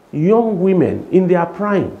advertising young women in their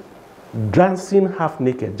prime, dancing half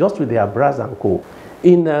naked, just with their bras and co.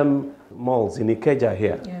 In malls in Ikeja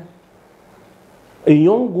here. Yeah. A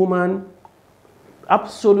young woman,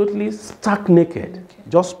 absolutely stark naked,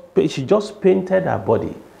 she just painted her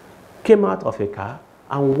body, came out of a car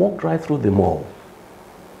and walked right through the mall.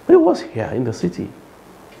 It was here in the city.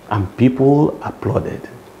 And people applauded.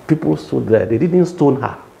 People stood there. They didn't stone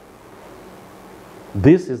her.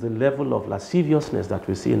 This is the level of lasciviousness that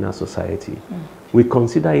we see in our society. We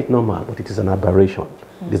consider it normal, but it is an aberration.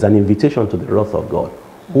 It is an invitation to the wrath of God.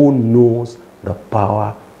 Who knows the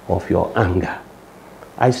power of your anger?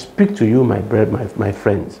 I speak to you, my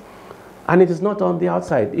friends. And it is not on the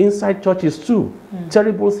outside. Inside churches too.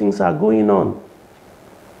 Terrible things are going on.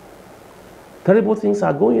 Terrible things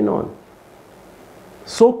are going on.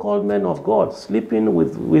 So-called men of God sleeping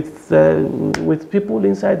with people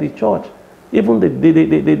inside the church. Even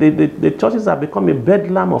the churches have become a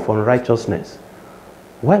bedlam of unrighteousness.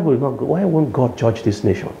 Why won't God judge this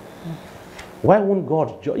nation? Why won't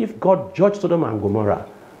God judge? If God judged Sodom and Gomorrah,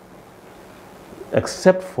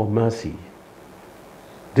 except for mercy,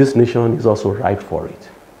 this nation is also ripe for it.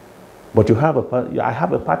 But I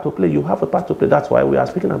have a part to play. You have a part to play. That's why we are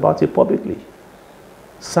speaking about it publicly.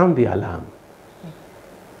 Sound the alarm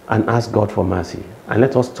and ask God for mercy, and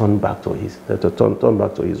let us turn back to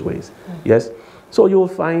His ways. Yes. So you will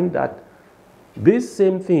find that these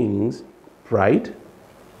same things: pride,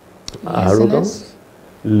 arrogance,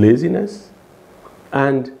 laziness,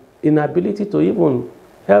 and inability to even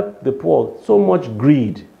help the poor. So much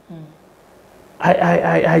greed.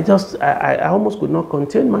 I almost could not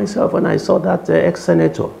contain myself when I saw that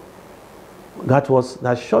ex-senator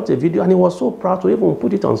that shot a video, and he was so proud to even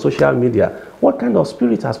put it on social media. What kind of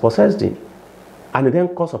spirit has possessed him? And he then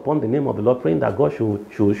calls upon the name of the Lord, praying that God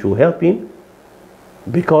should help him,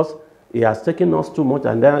 because he has taken us too much,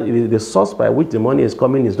 and then the source by which the money is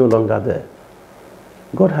coming is no longer there.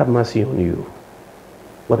 God have mercy on you.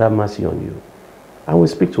 God have mercy on you. And we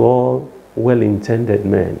speak to all well-intended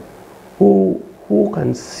men who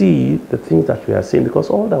can see the things that we are saying, because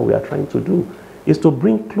all that we are trying to do is to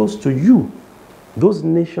bring close to you those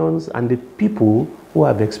nations and the people who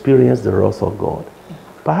have experienced the wrath of God.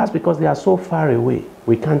 Perhaps because they are so far away,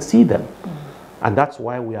 we can't see them. And that's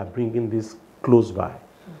why we are bringing this close by.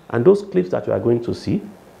 And those clips that you are going to see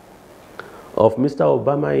of Mr.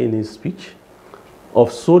 Obama in his speech,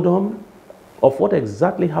 of Sodom, of what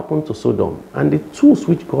exactly happened to Sodom, and the tools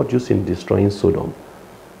which God used in destroying Sodom,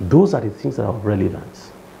 those are the things that are of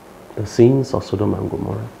relevance. The sins of Sodom and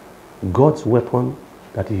Gomorrah, God's weapon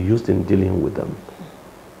that he used in dealing with them.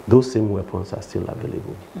 Those same weapons are still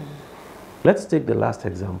available. Let's take the last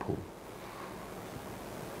example.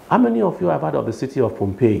 How many of you have heard of the city of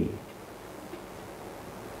Pompeii?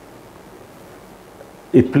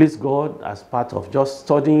 It pleased God as part of just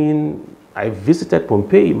studying. I visited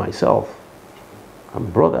Pompeii myself.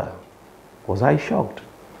 And brother, was I shocked?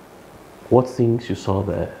 What things you saw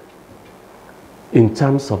there in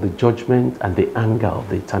terms of the judgment and the anger of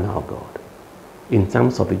the eternal God. In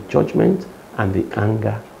terms of the judgment and the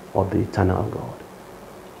anger of the eternal God.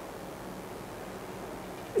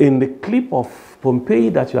 In the clip of Pompeii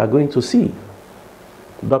that you are going to see,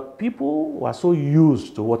 the people were so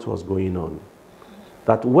used to what was going on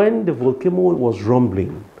that when the volcano was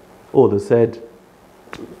rumbling, they said,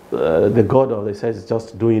 the god of, they said, is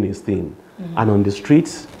just doing his thing. And on the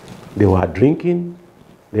streets, they were drinking,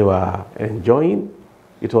 they were enjoying.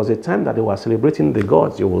 It was a time that they were celebrating the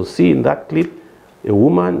gods. You will see in that clip, a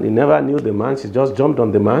woman, he never knew the man, she just jumped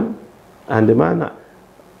on the man, and the man,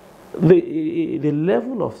 the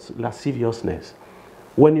level of lasciviousness.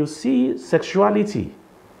 When you see sexuality,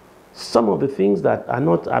 some of the things that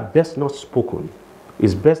are best not spoken,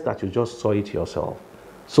 it's best that you just saw it yourself.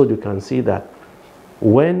 So you can see that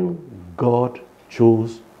when God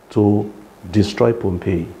chose to destroy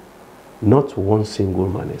Pompeii, not one single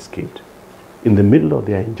man escaped. In the middle of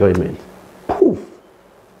their enjoyment, poof,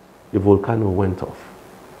 the volcano went off.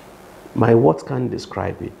 My words can't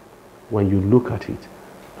describe it. When you look at it,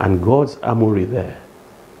 and God's armory there,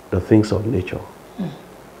 the things of nature,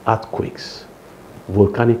 earthquakes,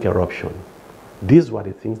 volcanic eruption, these were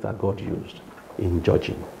the things that God used in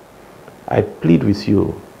judging. I plead with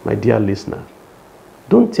you, my dear listener,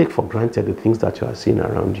 don't take for granted the things that you are seeing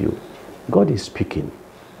around you. God is speaking.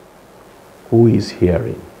 Who is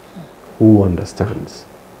hearing? Who understands?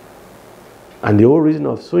 And the whole reason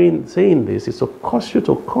of saying this is to cause you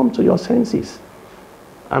to come to your senses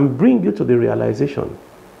and bring you to the realization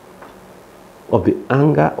of the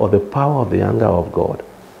anger or the power of the anger of God,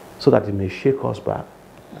 so that it may shake us back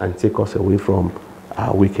and take us away from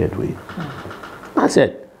our wicked way. That's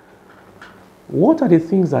it. What are the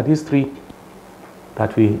things that these three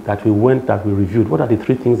that we reviewed, what are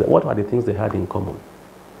the things they had in common?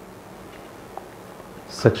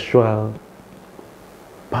 Sexual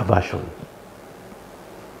perversion.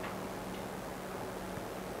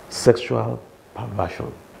 Sexual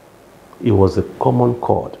perversion. It was a common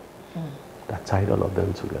chord that tied all of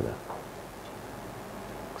them together.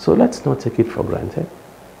 So let's not take it for granted.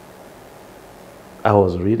 I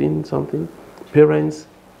was reading something. Parents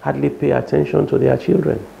hardly pay attention to their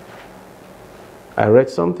children. I read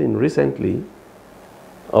something recently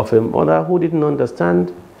of a mother who didn't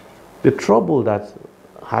understand the trouble that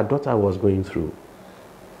her daughter was going through,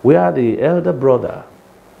 where the elder brother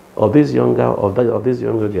of this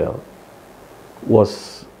younger girl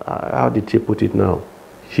was, how did she put it now?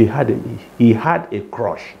 He had a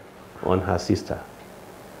crush on her sister.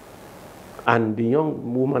 And the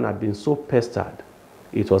young woman had been so pestered,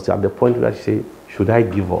 it was at the point where she said, should I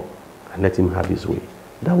give up and let him have his way?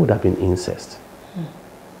 That would have been incest.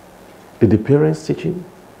 Did the parents teach him?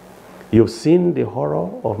 You've seen the horror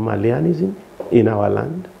of Malianism in our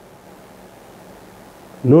land.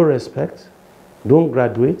 No respect. Don't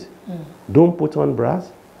graduate. Don't put on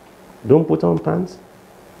bras. Don't put on pants.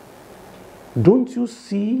 Don't you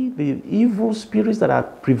see the evil spirits that are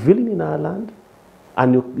prevailing in our land?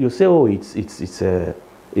 And you say, oh,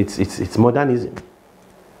 it's modernism.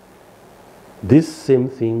 These same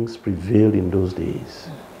things prevailed in those days,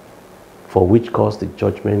 for which cause the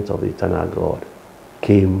judgment of the eternal God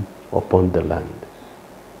came upon the land.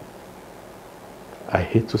 I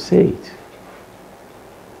hate to say it.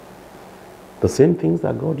 The same things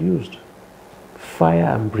that God used.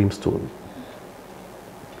 Fire and brimstone.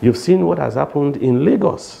 You've seen what has happened in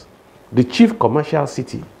Lagos, the chief commercial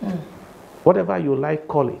city. Whatever you like,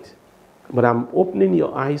 call it. But I'm opening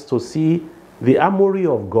your eyes to see the armory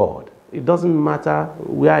of God. It doesn't matter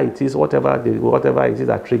where it is, whatever it is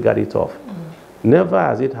that triggered it off. Never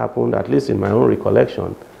has it happened, at least in my own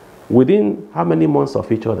recollection, within how many months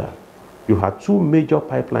of each other, you had two major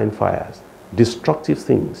pipeline fires, destructive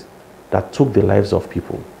things that took the lives of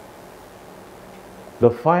people. The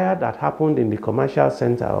fire that happened in the commercial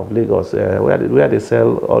center of Lagos, where they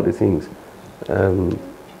sell all the things,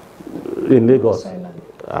 in Lagos,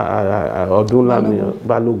 Odunlami,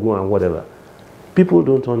 Balogun, and whatever. People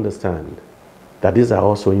don't understand that these are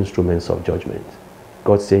also instruments of judgment.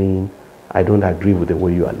 God saying, I don't agree with the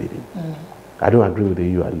way you are living. I don't agree with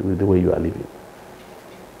the way you are living.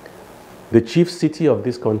 The chief city of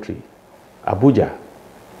this country, Abuja,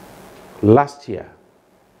 last year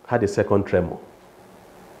had a second tremor.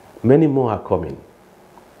 Many more are coming.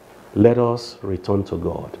 Let us return to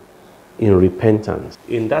God in repentance.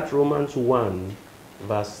 In that Romans 1,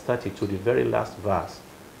 verse 32, the very last verse,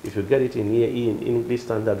 if you get it in here in English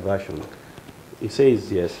Standard Version, it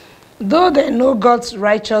says, yes. Though they know God's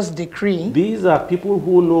righteous decree, These are people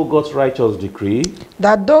who know God's righteous decree,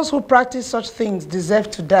 that those who practice such things deserve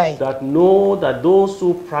to die. that know that those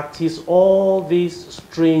who practice all these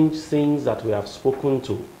strange things that we have spoken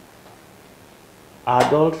to,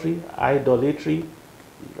 adultery, idolatry,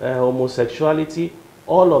 homosexuality,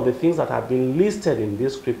 all of the things that have been listed in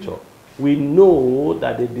this scripture, we know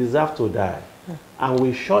that they deserve to die. And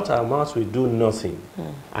we shut our mouths, we do nothing.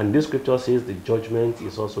 And this scripture says the judgment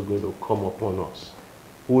is also going to come upon us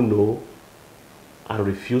who know and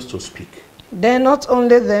refuse to speak. Then not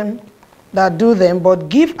only them that do them, but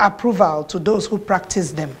give approval to those who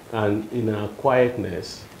practice them. And in our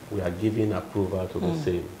quietness, we are giving approval to the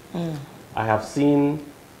same. I have seen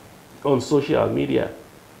on social media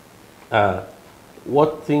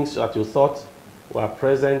what things that you thought were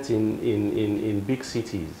present in big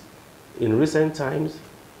cities. In recent times,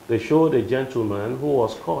 they showed a gentleman who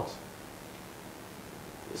was caught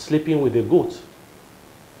sleeping with a goat.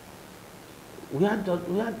 Where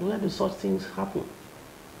do such things happen?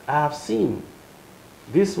 I have seen,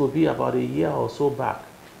 this will be about a year or so back,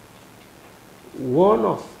 one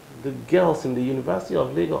of the girls in the University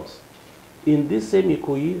of Lagos, in this same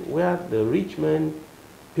Ikoyi, where the rich men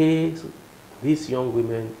pay these young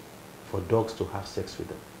women for dogs to have sex with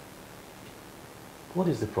them. What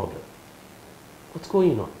is the problem? What's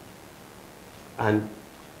going on? And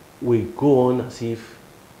we go on as if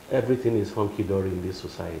everything is hunky-dory in this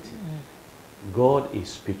society. God is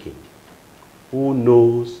speaking. Who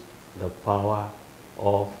knows the power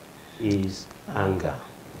of his anger?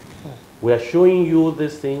 We are showing you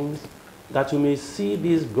these things that you may see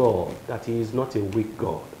this God, that he is not a weak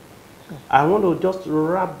God. I want to just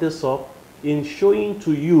wrap this up in showing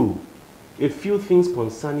to you a few things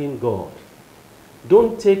concerning God.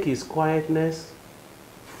 Don't take his quietness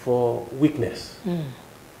for weakness.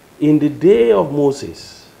 In the day of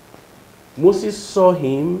Moses, Moses saw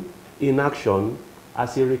him in action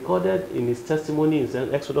as he recorded in his testimony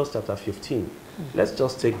in Exodus chapter 15. Let's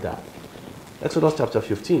just take that. Exodus chapter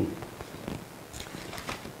 15.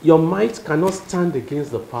 Your might cannot stand against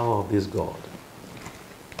the power of this God.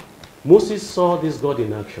 Moses saw this God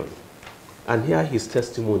in action. And here his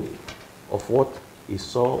testimony of what he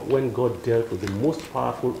saw when God dealt with the most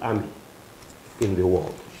powerful army in the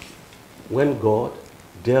world. When God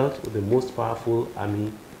dealt with the most powerful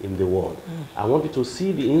army in the world. I want you to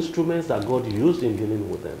see the instruments that God used in dealing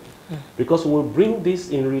with them. Because we'll bring this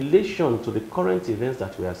in relation to the current events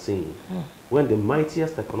that we are seeing. When the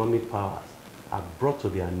mightiest economic powers are brought to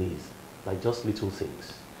their knees by just little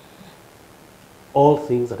things. All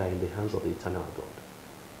things that are in the hands of the eternal God.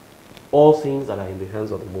 All things that are in the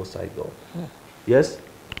hands of the Most High God. Yes?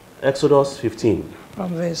 Exodus 15.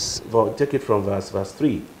 Take it from verse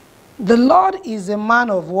 3. The Lord is a man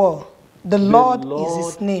of war. The Lord is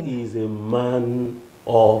his name. The Lord is a man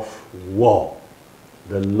of war.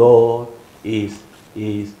 The Lord is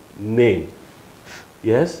his name.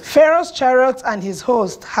 Yes? Pharaoh's chariots and his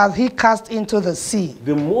host hath he cast into the sea.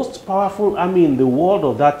 The most powerful army in the world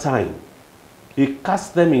of that time, he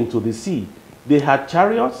cast them into the sea. They had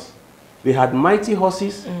chariots, they had mighty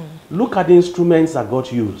horses. Look at the instruments that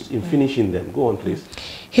God used in finishing them. Go on, please.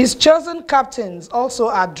 His chosen captains also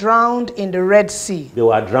are drowned in the Red Sea. They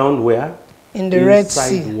were drowned where? In the Red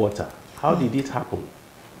Sea. Inside the water. How did it happen?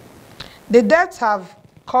 The depths have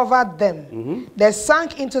covered them. They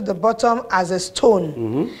sank into the bottom as a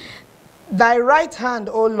stone. Thy right hand,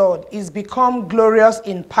 O Lord, is become glorious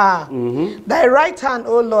in power. Thy right hand,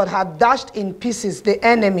 O Lord, hath dashed in pieces the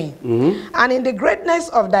enemy. And in the greatness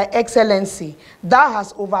of thy excellency, thou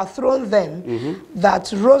hast overthrown them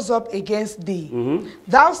that rose up against thee.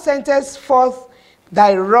 Thou sentest forth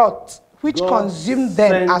thy wrath, which consumed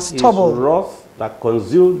them as stubble. His wrath that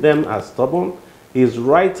consumed them as stubble. His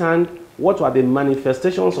right hand What are the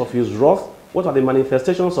manifestations of his wrath? What are the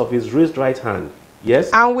manifestations of his raised right hand?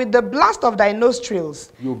 Yes? And with the blast of thy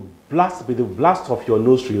nostrils, You blast with the blast of your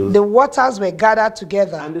nostrils. the waters were gathered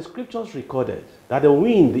together. And the scriptures recorded that the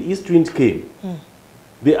wind, the east wind came.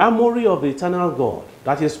 The armory of the eternal God,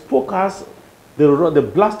 that he spoke as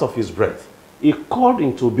the blast of his breath. He called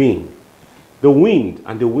into being the wind,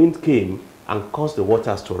 and the wind came and caused the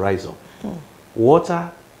waters to rise up.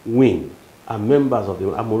 Water, wind are members of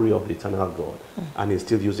the armory of the eternal God, and he's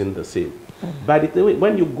still using the same. But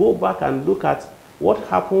when you go back and look at what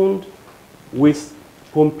happened with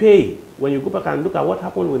Pompeii, when you go back and look at what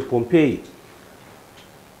happened with Pompeii,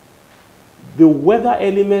 the weather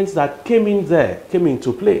elements that came in there came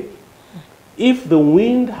into play. If the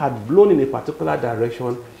wind had blown in a particular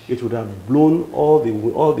direction, it would have blown all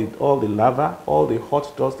the lava, all the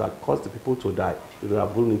hot dust that caused the people to die. It would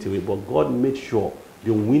have blown it away. But God made sure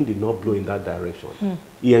the wind did not blow in that direction.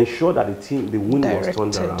 He ensured that the wind was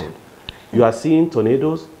turned around. You are seeing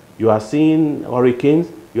tornadoes, you are seeing hurricanes,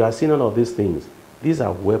 you are seeing all of these things. These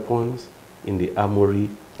are weapons in the armory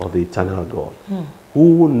of the eternal God.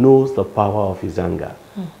 Who knows the power of his anger?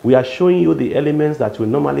 We are showing you the elements that we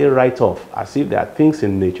normally write off as if they are things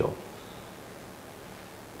in nature.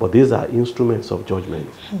 But these are instruments of judgment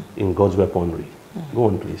in God's weaponry. Go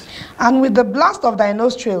on, please. And with the blast of thy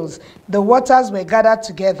nostrils, the waters were gathered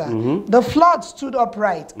together. The flood stood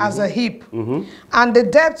upright as a heap, and the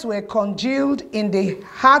depths were congealed in the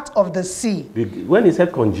heart of the sea. When he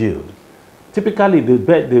said congealed, typically the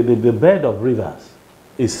bed of rivers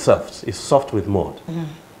is soft with mud.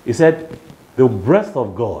 He said the breath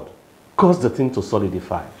of God caused the thing to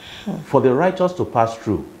solidify, for the righteous to pass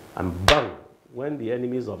through, and bang, when the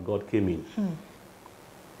enemies of God came in,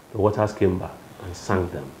 the waters came back and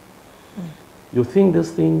sank them. You think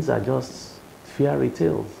these things are just fairy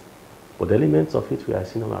tales, but the elements of it we are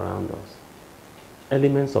seeing all around us.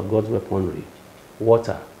 Elements of God's weaponry: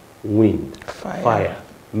 water, wind, fire,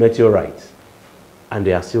 meteorites, and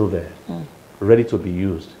they are still there, ready to be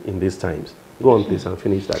used in these times. Go on, please, and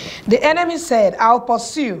finish that. The enemy said, I'll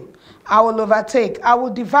pursue, I will overtake, I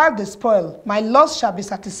will divide the spoil, my loss shall be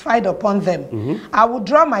satisfied upon them. I will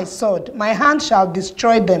draw my sword, my hand shall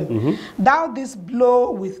destroy them. Thou didst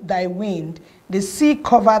blow with thy wind, the sea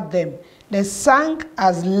covered them, they sank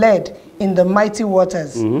as lead in the mighty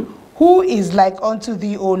waters. Who is like unto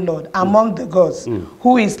thee, O Lord, among the gods?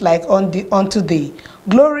 Who is like unto thee?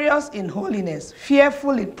 Glorious in holiness,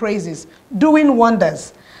 fearful in praises, doing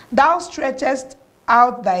wonders. Thou stretchest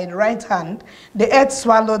out thy right hand, the earth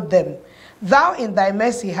swallowed them. Thou in thy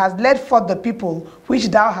mercy hast led forth the people which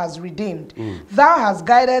thou hast redeemed. Thou hast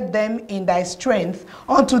guided them in thy strength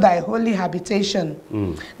unto thy holy habitation.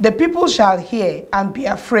 The people shall hear and be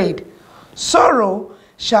afraid. Sorrow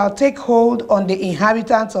shall take hold on the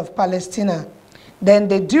inhabitants of Palestina. Then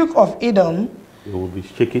the Duke of Edom will be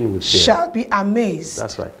shaken with fear. Shall be amazed.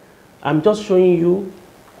 That's right. I'm just showing you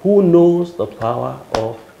who knows the power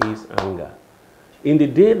of his anger. In the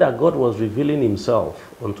day that God was revealing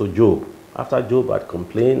himself unto Job, after Job had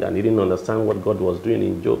complained and he didn't understand what God was doing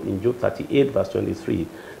in Job 38 verse 23,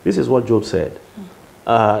 this is what Job said.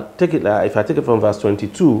 If I take it from verse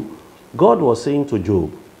 22, God was saying to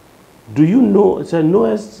Job, do you know, it said,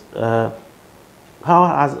 knowest how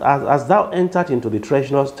as thou entered into the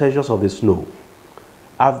treasures of the snow,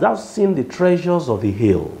 have thou seen the treasures of the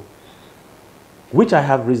hill, which I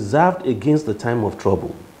have reserved against the time of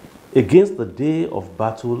trouble, against the day of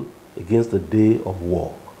battle, against the day of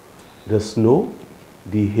war. The snow,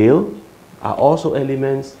 the hill, are also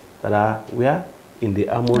elements that are where? In the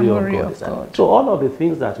armory of God. So all of the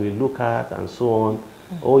things that we look at and so on,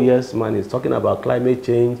 oh yes, man, it's talking about climate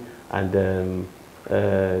change, and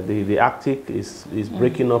the Arctic is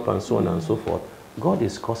breaking up and so on and so forth. God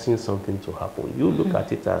is causing something to happen. You look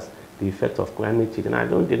at it as the effect of climate change, and I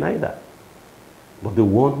don't deny that. But the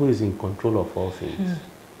one who is in control of all things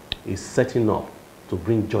is setting up to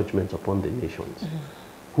bring judgment upon the nations.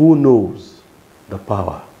 Who knows the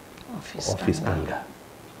power of his anger?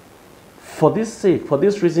 For this sake, for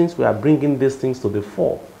these reasons, we are bringing these things to the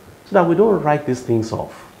fore, so that we don't write these things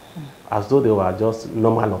off as though they were just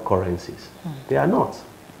normal occurrences. They are not.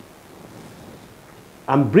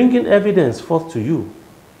 I'm bringing evidence forth to you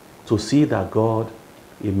to see that God,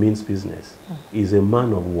 he means business. He is a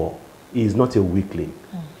man of war. He is not a weakling.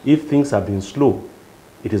 If things have been slow,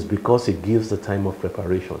 it is because he gives the time of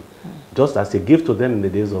preparation. Just as he gave to them in the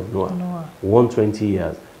days of Noah. 120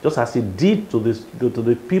 years. Just as he did to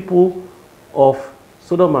the people of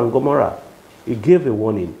Sodom and Gomorrah, he gave a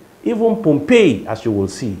warning. Even Pompeii, as you will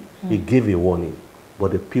see, he gave a warning.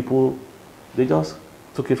 But the people, they just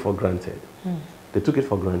took it for granted. They took it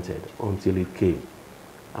for granted until it came.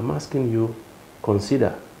 I'm asking you,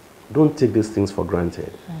 consider. Don't take these things for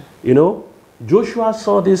granted. You know, Joshua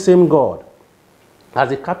saw this same God as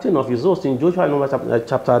the captain of his host in Joshua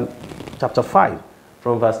chapter 5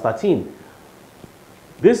 from verse 13.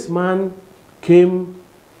 This man came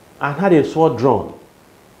and had a sword drawn.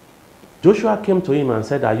 Joshua came to him and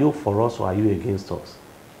said, are you for us or are you against us?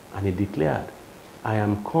 And he declared, I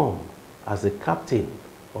am come as the captain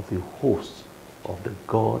of the host of the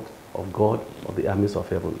God of the armies of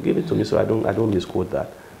heaven. Give it to me so I don't misquote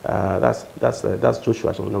that. That's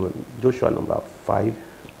Joshua number 5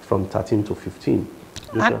 from 13 to 15.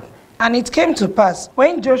 And it came to pass,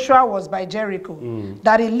 when Joshua was by Jericho,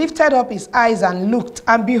 that he lifted up his eyes and looked,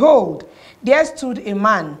 and behold, there stood a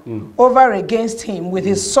man over against him with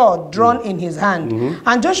his sword drawn in his hand.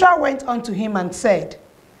 And Joshua went unto him and said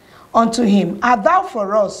unto him, art thou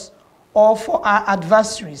for us or for our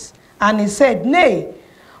adversaries? And he said, nay,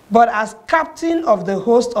 but as captain of the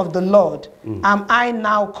host of the Lord am I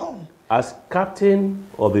now come. As captain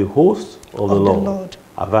of the host of the Lord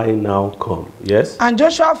have I now come. Yes? And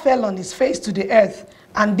Joshua fell on his face to the earth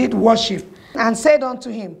and did worship, and said unto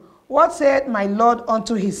him, what said my Lord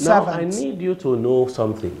unto his servants? Now I need you to know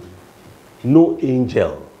something. No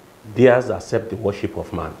angel dares accept the worship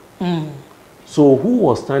of man. So who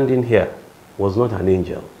was standing here was not an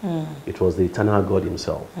angel. It was the eternal God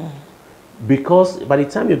himself. Because by the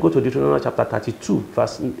time you go to Deuteronomy chapter 32,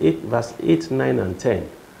 verse 8, 9, and 10,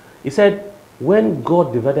 he said, when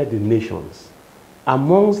God divided the nations,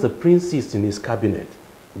 amongst the princes in his cabinet,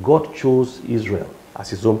 God chose Israel as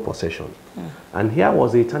his own possession. And here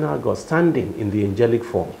was the eternal God standing in the angelic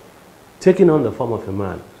form, taking on the form of a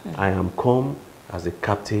man. I am come as the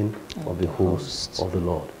captain of the host of the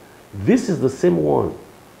Lord. This is the same one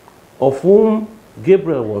of whom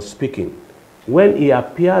Gabriel was speaking when he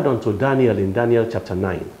appeared unto Daniel in Daniel chapter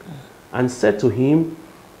 9 and said to him,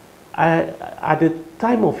 at the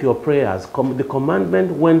time of your prayers, the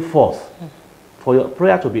commandment went forth for your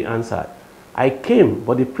prayer to be answered. I came,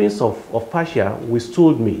 but the prince of Persia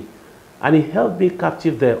withstood me, and he held me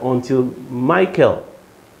captive there until Michael,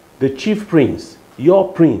 the chief prince,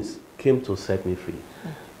 your prince, came to set me free.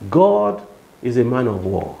 God is a man of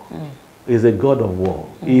war. He is a God of war.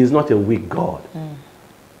 He is not a weak God.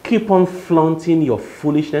 Keep on flaunting your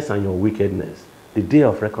foolishness and your wickedness. The day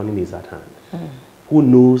of reckoning is at hand. Who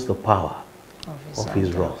knows the power of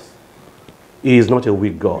his wrath? He is not a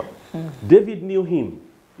weak God. David knew him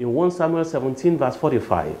in 1 Samuel 17 verse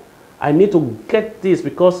 45. I need to get this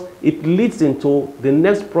because it leads into the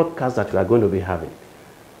next broadcast that we are going to be having.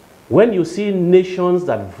 When you see nations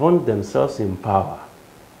that vaunt themselves in power,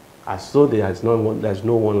 as though there's no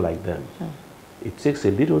one like them, it takes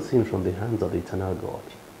a little thing from the hands of the eternal God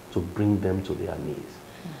to bring them to their knees.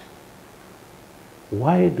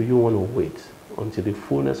 Why do you want to wait until the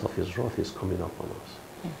fullness of his wrath is coming upon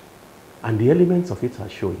us? And the elements of it are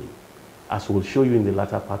showing, as we'll show you in the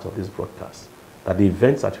latter part of this broadcast, that the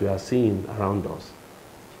events that we are seeing around us,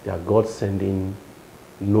 they are God sending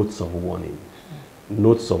notes of warning.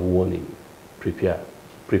 Notes of warning. Prepare.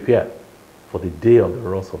 Prepare, for the day of the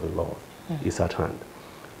wrath of the Lord is at hand.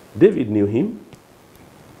 David knew him.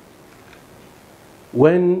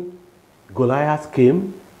 When Goliath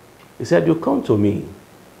came, he said, you come to me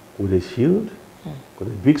with a shield, with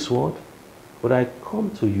a big sword, but I come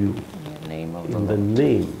to you in the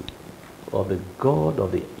name of the God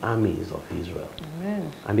of the armies of Israel. Amen.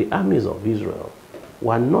 And the armies of Israel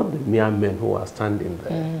were not the mere men who are standing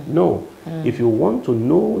there. No. If you want to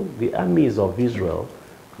know the armies of Israel,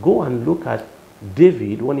 go and look at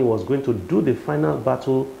David when he was going to do the final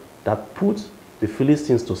battle that put the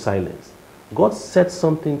Philistines to silence. God said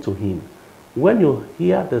something to him. When you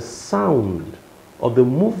hear the sound of the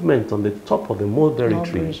movement on the top of the mulberry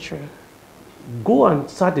tree, go and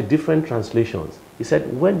start the different translations. He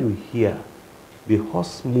said, when you hear the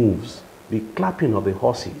horse moves, the clapping of the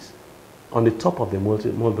horses on the top of the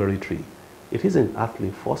mulberry tree, it isn't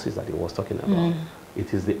earthly forces that he was talking about.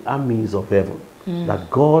 It is the armies of heaven that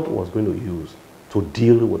God was going to use to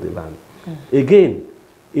deal with the land. Again,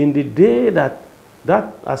 in the day that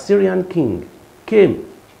that Assyrian king came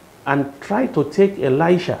and tried to take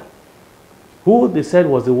Elisha, who they said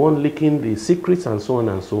was the one leaking the secrets and so on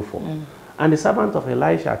and so forth. And the servant of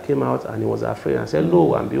Elisha came out and he was afraid and said,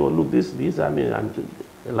 lo and behold, look, these are me. And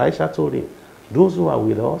Elisha told him, those who are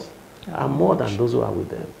with us are more than those who are with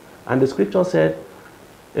them. And the scripture said,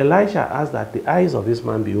 Elisha asked that the eyes of this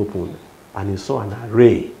man be opened, and he saw an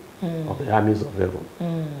array of the armies of heaven.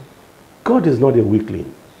 God is not a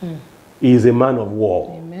weakling. He is a man of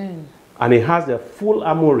war. Amen. And he has the full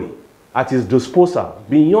armory at his disposal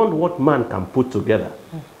beyond what man can put together.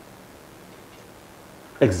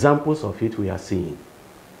 Examples of it we are seeing.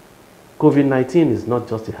 COVID-19 is not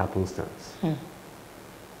just a happenstance.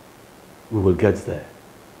 We will get there.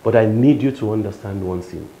 But I need you to understand one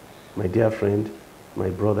thing. My dear friend, my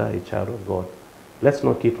brother, a child of God, let's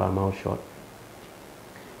not keep our mouth shut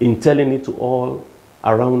in telling it to all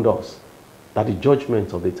around us that the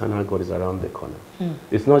judgment of the eternal God is around the corner.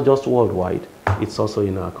 It's not just worldwide, it's also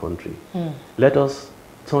in our country. Let us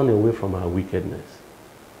turn away from our wickedness.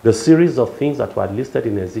 The series of things that were listed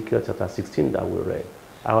in Ezekiel chapter 16 that we read,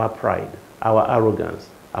 our pride, our arrogance,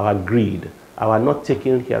 our greed, our not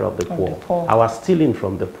taking care of the poor, our stealing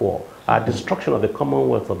from the poor, our destruction of the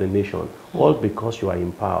commonwealth of the nation, all because you are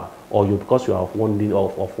in power, or because you are of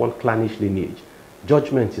one clannish lineage.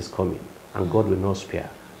 Judgment is coming, and God will not spare.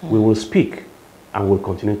 We will speak, and will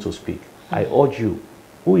continue to speak. I urge you,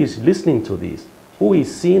 who is listening to this, who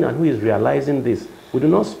is seeing and who is realizing this, we do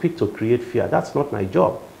not speak to create fear. That's not my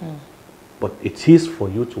job. But it is for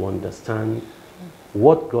you to understand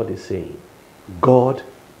what God is saying. God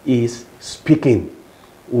is speaking.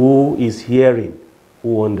 Who is hearing?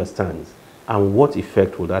 Who understands? And what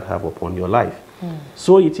effect will that have upon your life?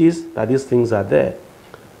 So it is that these things are there.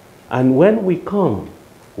 And when we come,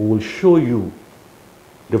 we will show you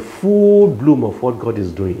the full bloom of what God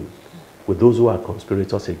is doing with those who are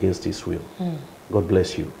conspirators against his will. God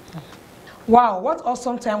bless you. Wow, what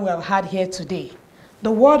awesome time we have had here today.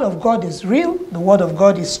 The word of God is real, the word of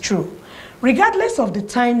God is true. Regardless of the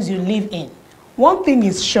times you live in, one thing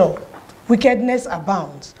is sure, wickedness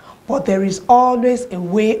abounds, but there is always a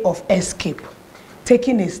way of escape,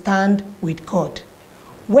 taking a stand with God.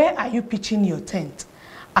 Where are you pitching your tent?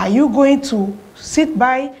 Are you going to sit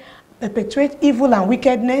by, perpetuate evil and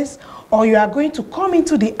wickedness, or you are going to come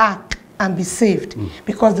into the ark and be saved?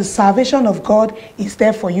 Because the salvation of God is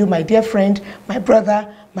there for you, my dear friend, my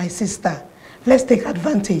brother, my sister. Let's take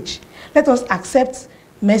advantage. Let us accept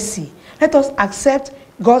mercy. Let us accept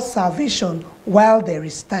God's salvation while there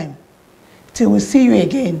is time. Till we see you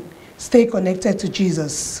again, stay connected to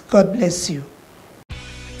Jesus. God bless you.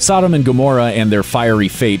 Sodom and Gomorrah and their fiery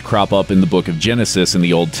fate crop up in the book of Genesis in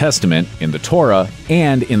the Old Testament, in the Torah,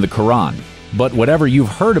 and in the Quran. But whatever you've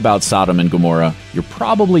heard about Sodom and Gomorrah, you're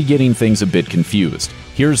probably getting things a bit confused.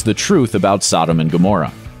 Here's the truth about Sodom and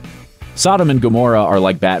Gomorrah. Sodom and Gomorrah are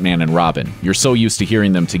like Batman and Robin. You're so used to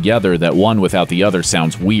hearing them together that one without the other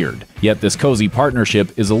sounds weird. Yet this cozy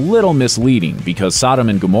partnership is a little misleading because Sodom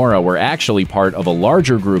and Gomorrah were actually part of a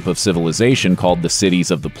larger group of civilization called the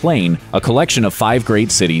Cities of the Plain, a collection of 5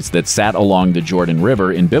 great cities that sat along the Jordan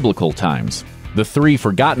River in biblical times. The 3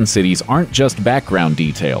 forgotten cities aren't just background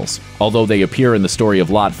details. Although they appear in the story of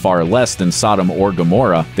Lot far less than Sodom or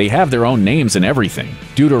Gomorrah, they have their own names and everything.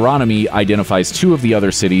 Deuteronomy identifies 2 of the other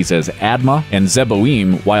cities as Admah and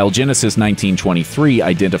Zeboim, while Genesis 19:23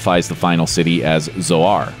 identifies the final city as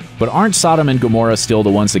Zoar. But aren't Sodom and Gomorrah still the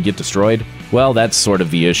ones that get destroyed? Well, that's sort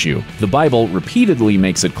of the issue. The Bible repeatedly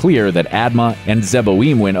makes it clear that Admah and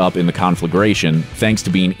Zeboim went up in the conflagration thanks to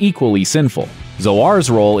being equally sinful. Zoar's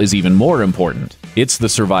role is even more important. It's the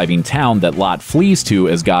surviving town that Lot flees to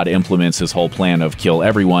as God implements his whole plan of kill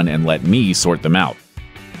everyone and let me sort them out.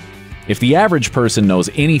 If the average person knows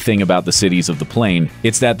anything about the cities of the plain,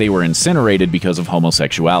 it's that they were incinerated because of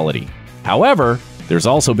homosexuality. However, there's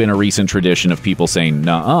also been a recent tradition of people saying,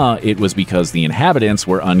 nuh-uh, it was because the inhabitants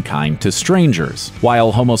were unkind to strangers.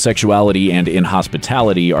 While homosexuality and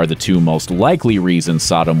inhospitality are the 2 most likely reasons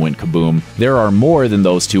Sodom went kaboom, there are more than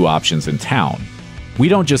those 2 options in town. We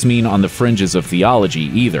don't just mean on the fringes of theology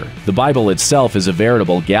either. The Bible itself is a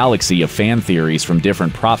veritable galaxy of fan theories from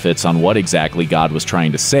different prophets on what exactly God was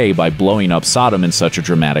trying to say by blowing up Sodom in such a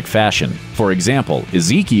dramatic fashion. For example,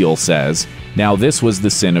 Ezekiel says, "Now this was the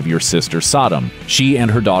sin of your sister Sodom. She and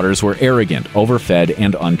her daughters were arrogant, overfed,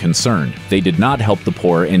 and unconcerned. They did not help the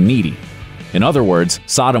poor and needy." In other words,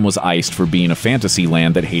 Sodom was iced for being a fantasy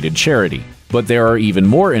land that hated charity. But there are even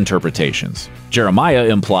more interpretations. Jeremiah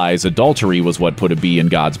implies adultery was what put a bee in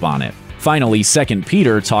God's bonnet. Finally, 2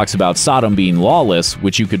 Peter talks about Sodom being lawless,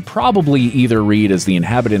 which you could probably either read as the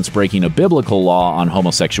inhabitants breaking a biblical law on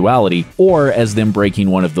homosexuality, or as them breaking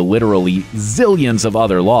one of the literally zillions of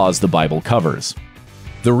other laws the Bible covers.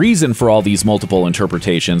 The reason for all these multiple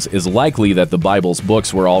interpretations is likely that the Bible's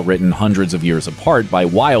books were all written hundreds of years apart by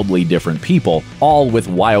wildly different people, all with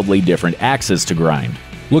wildly different axes to grind.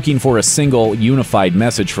 Looking for a single, unified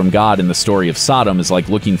message from God in the story of Sodom is like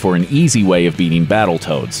looking for an easy way of beating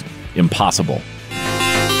Battletoads. Impossible.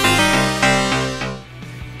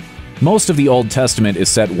 Most of the Old Testament is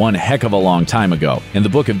set one heck of a long time ago, and the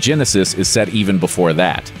book of Genesis is set even before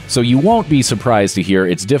that. So you won't be surprised to hear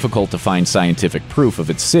it's difficult to find scientific proof of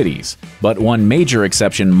its cities. But one major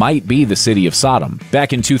exception might be the city of Sodom.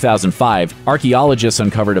 Back in 2005, archaeologists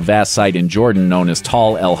uncovered a vast site in Jordan known as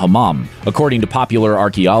Tal el-Hammam. According to popular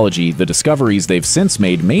archaeology, the discoveries they've since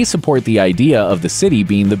made may support the idea of the city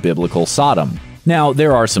being the biblical Sodom. Now,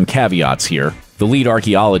 there are some caveats here. The lead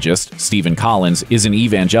archaeologist, Stephen Collins, is an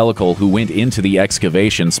evangelical who went into the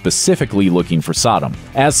excavation specifically looking for Sodom.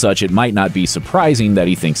 As such, it might not be surprising that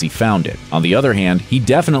he thinks he found it. On the other hand, he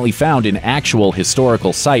definitely found an actual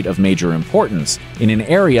historical site of major importance in an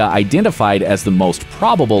area identified as the most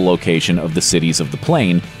probable location of the cities of the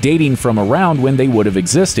plain, dating from around when they would have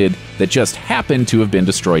existed that just happened to have been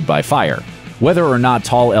destroyed by fire. Whether or not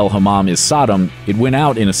Tal el-Hammam is Sodom, it went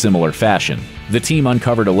out in a similar fashion. The team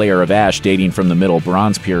uncovered a layer of ash dating from the Middle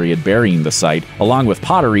Bronze period burying the site, along with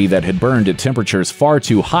pottery that had burned at temperatures far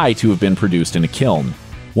too high to have been produced in a kiln.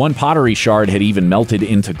 One pottery shard had even melted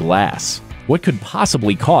into glass. What could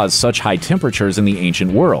possibly cause such high temperatures in the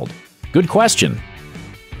ancient world? Good question.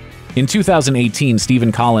 In 2018,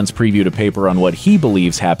 Stephen Collins previewed a paper on what he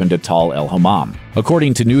believes happened at Tal el-Hammam.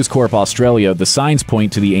 According to News Corp Australia, the signs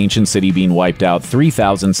point to the ancient city being wiped out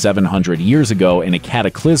 3,700 years ago in a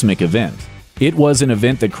cataclysmic event. It was an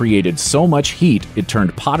event that created so much heat it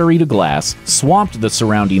turned pottery to glass, swamped the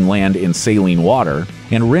surrounding land in saline water,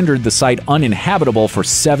 and rendered the site uninhabitable for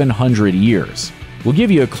 700 years. We'll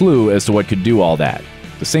give you a clue as to what could do all that.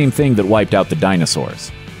 The same thing that wiped out the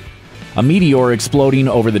dinosaurs. A meteor exploding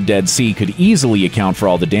over the Dead Sea could easily account for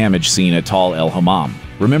all the damage seen at Tal el-Hammam.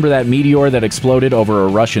 Remember that meteor that exploded over a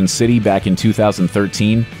Russian city back in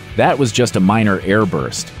 2013? That was just a minor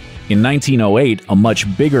airburst. In 1908, a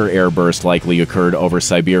much bigger airburst likely occurred over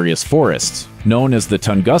Siberia's forests. Known as the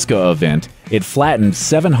Tunguska event, it flattened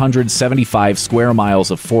 775 square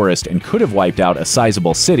miles of forest and could have wiped out a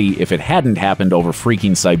sizable city if it hadn't happened over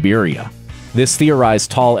freaking Siberia. This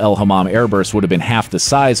theorized Tal el-Hammam airburst would have been half the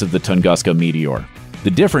size of the Tunguska meteor.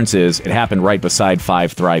 The difference is, it happened right beside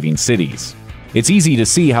 5 thriving cities. It's easy to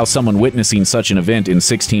see how someone witnessing such an event in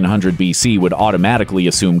 1600 BC would automatically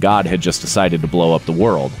assume God had just decided to blow up the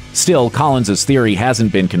world. Still, Collins's theory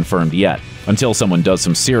hasn't been confirmed yet. Until someone does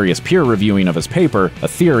some serious peer reviewing of his paper, a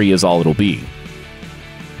theory is all it'll be.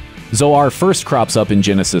 Zoar first crops up in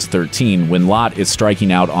Genesis 13 when Lot is striking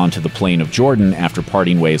out onto the plain of Jordan after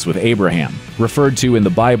parting ways with Abraham. Referred to in the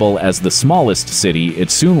Bible as the smallest city, it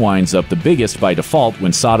soon winds up the biggest by default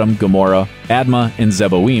when Sodom, Gomorrah, Admah, and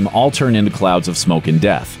Zeboim all turn into clouds of smoke and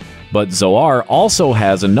death. But Zoar also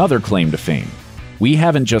has another claim to fame. We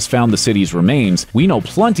haven't just found the city's remains, we know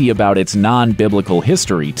plenty about its non-biblical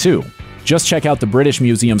history too. Just check out the British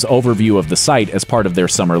Museum's overview of the site as part of their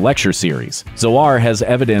summer lecture series. Zoar has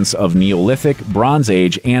evidence of Neolithic, Bronze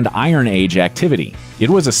Age, and Iron Age activity.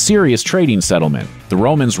 It was a serious trading settlement. The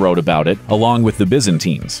Romans wrote about it, along with the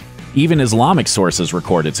Byzantines. Even Islamic sources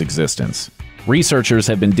record its existence. Researchers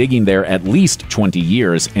have been digging there at least 20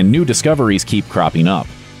 years, and new discoveries keep cropping up.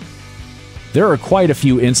 There are quite a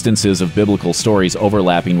few instances of biblical stories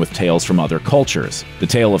overlapping with tales from other cultures. The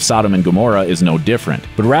tale of Sodom and Gomorrah is no different,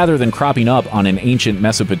 but rather than cropping up on an ancient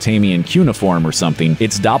Mesopotamian cuneiform or something,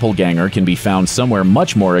 its doppelganger can be found somewhere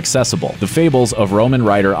much more accessible. The fables of Roman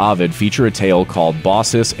writer Ovid feature a tale called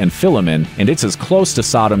Baucis and Philemon, and it's as close to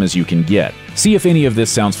Sodom as you can get. See if any of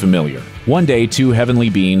this sounds familiar. One day, 2 heavenly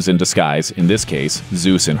beings in disguise, in this case,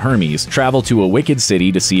 Zeus and Hermes, travel to a wicked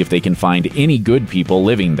city to see if they can find any good people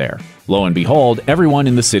living there. Lo and behold, everyone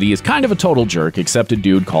in the city is kind of a total jerk except a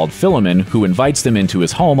dude called Philemon who invites them into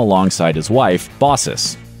his home alongside his wife,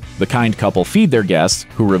 Baucis. The kind couple feed their guests,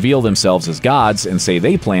 who reveal themselves as gods and say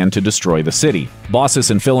they plan to destroy the city.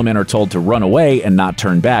 Baucis and Philemon are told to run away and not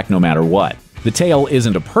turn back no matter what. The tale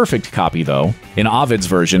isn't a perfect copy, though. In Ovid's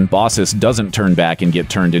version, Baucis doesn't turn back and get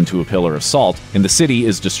turned into a pillar of salt, and the city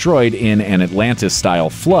is destroyed in an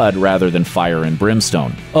Atlantis-style flood rather than fire and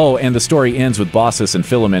brimstone. Oh, and the story ends with Baucis and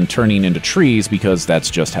Philemon turning into trees because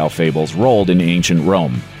that's just how fables rolled in ancient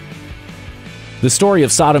Rome. The story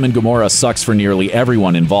of Sodom and Gomorrah sucks for nearly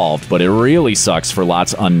everyone involved, but it really sucks for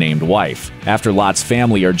Lot's unnamed wife. After Lot's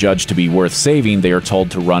family are judged to be worth saving, they are told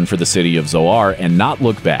to run for the city of Zoar and not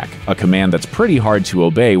look back, a command that's pretty hard to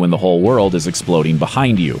obey when the whole world is exploding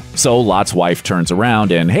behind you. So Lot's wife turns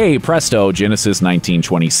around and hey presto, Genesis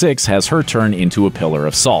 19:26 has her turn into a pillar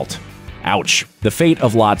of salt. Ouch. The fate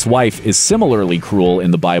of Lot's wife is similarly cruel in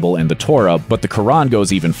the Bible and the Torah, but the Quran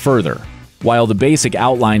goes even further. While the basic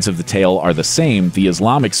outlines of the tale are the same, the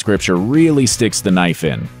Islamic scripture really sticks the knife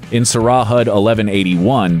in. In Surah Hud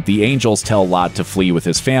 1181, the angels tell Lot to flee with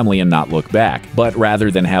his family and not look back. But rather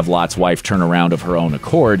than have Lot's wife turn around of her own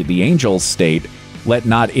accord, the angels state, "Let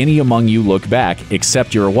not any among you look back,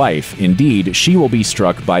 except your wife. Indeed, she will be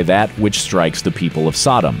struck by that which strikes the people of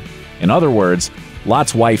Sodom." In other words,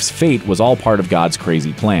 Lot's wife's fate was all part of God's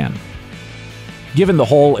crazy plan. Given the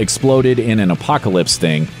whole exploded in an apocalypse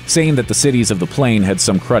thing, saying that the cities of the plain had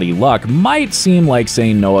some cruddy luck might seem like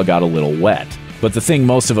saying Noah got a little wet. But the thing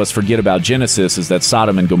most of us forget about Genesis is that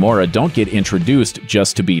Sodom and Gomorrah don't get introduced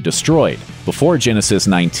just to be destroyed. Before Genesis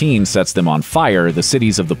 19 sets them on fire, the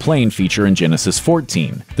cities of the plain feature in Genesis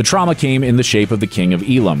 14. The trauma came in the shape of the king of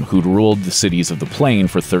Elam, who'd ruled the cities of the plain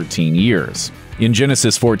for 13 years. In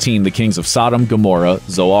Genesis 14, the kings of Sodom, Gomorrah,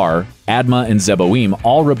 Zoar, Admah, and Zeboim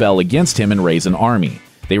all rebel against him and raise an army.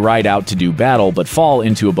 They ride out to do battle, but fall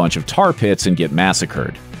into a bunch of tar pits and get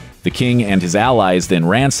massacred. The king and his allies then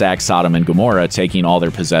ransack Sodom and Gomorrah, taking all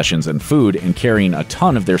their possessions and food and carrying a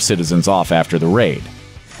ton of their citizens off after the raid.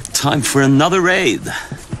 Time for another raid.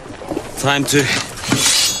 Time to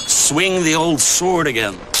swing the old sword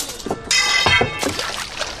again.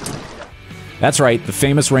 That's right, the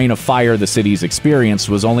famous rain of fire the cities experienced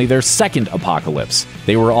was only their second apocalypse.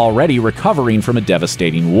 They were already recovering from a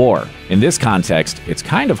devastating war. In this context, it's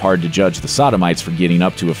kind of hard to judge the Sodomites for getting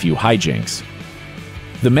up to a few hijinks.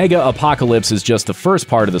 The mega-apocalypse is just the first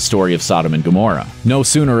part of the story of Sodom and Gomorrah. No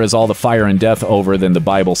sooner is all the fire and death over than the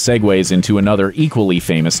Bible segues into another equally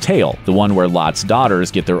famous tale, the one where Lot's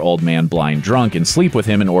daughters get their old man blind drunk and sleep with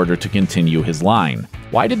him in order to continue his line.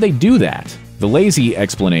 Why did they do that? The lazy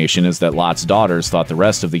explanation is that Lot's daughters thought the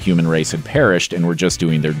rest of the human race had perished and were just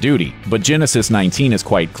doing their duty. But Genesis 19 is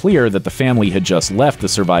quite clear that the family had just left the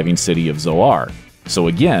surviving city of Zoar. So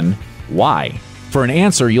again, why? For an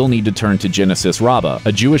answer, you'll need to turn to Genesis Rabbah,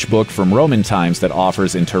 a Jewish book from Roman times that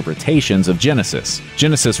offers interpretations of Genesis.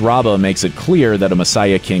 Genesis Rabbah makes it clear that a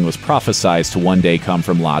Messiah king was prophesied to one day come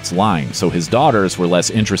from Lot's line, so his daughters were less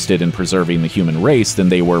interested in preserving the human race than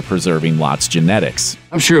they were preserving Lot's genetics.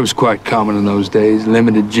 I'm sure it was quite common in those days,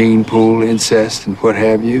 limited gene pool, incest, and what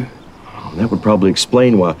have you. That would probably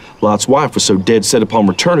explain why Lot's wife was so dead set upon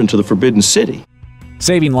returning to the Forbidden City.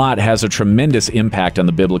 Saving Lot has a tremendous impact on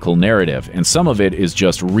the biblical narrative, and some of it is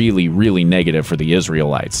just really, really negative for the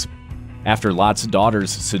Israelites. After Lot's daughters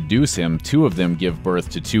seduce him, two of them give birth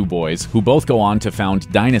to two boys, who both go on to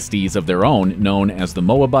found dynasties of their own known as the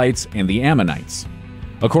Moabites and the Ammonites.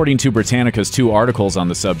 According to Britannica's 2 articles on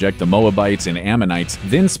the subject, the Moabites and Ammonites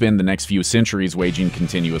then spend the next few centuries waging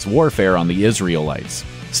continuous warfare on the Israelites.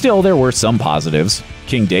 Still, there were some positives.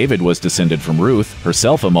 King David was descended from Ruth,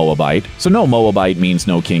 herself a Moabite, so no Moabite means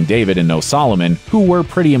no King David and no Solomon, who were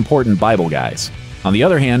pretty important Bible guys. On the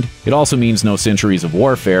other hand, it also means no centuries of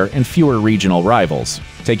warfare and fewer regional rivals.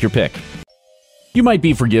 Take your pick. You might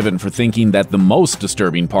be forgiven for thinking that the most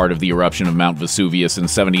disturbing part of the eruption of Mount Vesuvius in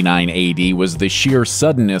 79 AD was the sheer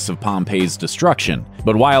suddenness of Pompeii's destruction.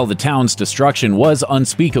 But while the town's destruction was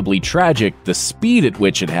unspeakably tragic, the speed at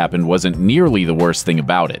which it happened wasn't nearly the worst thing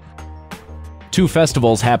about it. 2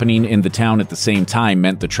 festivals happening in the town at the same time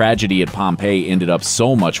meant the tragedy at Pompeii ended up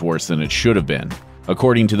so much worse than it should have been.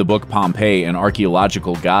 According to the book Pompeii, an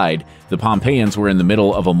archaeological guide, the Pompeians were in the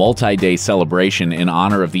middle of a multi-day celebration in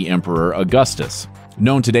honor of the Emperor Augustus.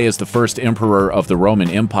 Known today as the first emperor of the Roman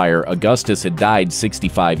Empire, Augustus had died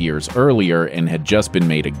 65 years earlier and had just been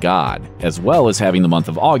made a god, as well as having the month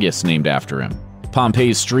of August named after him.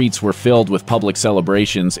 Pompeii's streets were filled with public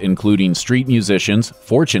celebrations including street musicians,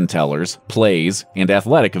 fortune tellers, plays, and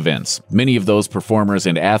athletic events. Many of those performers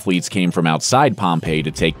and athletes came from outside Pompeii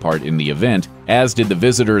to take part in the event, as did the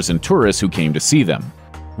visitors and tourists who came to see them.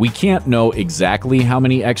 We can't know exactly how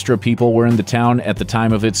many extra people were in the town at the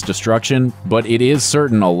time of its destruction, but it is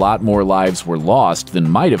certain a lot more lives were lost than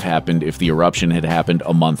might have happened if the eruption had happened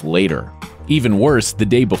a month later. Even worse, the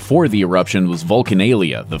day before the eruption was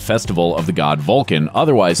Vulcanalia, the festival of the god Vulcan,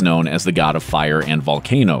 otherwise known as the god of fire and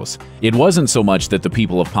volcanoes. It wasn't so much that the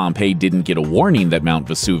people of Pompeii didn't get a warning that Mount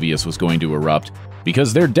Vesuvius was going to erupt,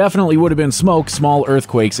 because there definitely would have been smoke, small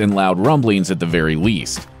earthquakes, and loud rumblings at the very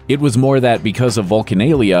least. It was more that because of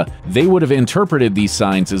Vulcanalia, they would have interpreted these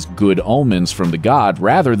signs as good omens from the god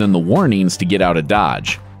rather than the warnings to get out of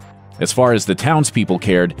Dodge. As far as the townspeople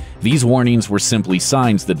cared, these warnings were simply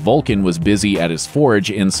signs that Vulcan was busy at his forge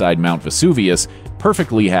inside Mount Vesuvius,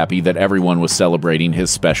 perfectly happy that everyone was celebrating his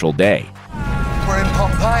special day. We're in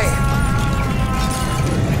Pompeii,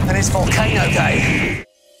 and it's Volcano Day.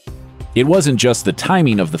 It wasn't just the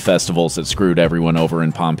timing of the festivals that screwed everyone over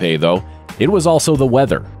in Pompeii, though. It was also the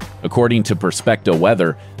weather. According to Perspecta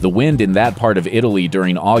Weather, the wind in that part of Italy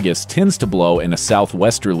during August tends to blow in a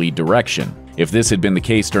southwesterly direction. If this had been the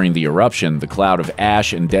case during the eruption, the cloud of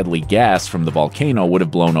ash and deadly gas from the volcano would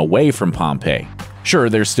have blown away from Pompeii. Sure,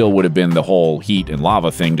 there still would have been the whole heat and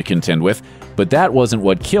lava thing to contend with, but that wasn't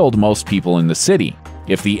what killed most people in the city.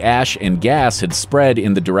 If the ash and gas had spread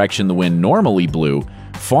in the direction the wind normally blew,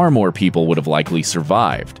 far more people would have likely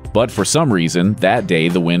survived. But for some reason, that day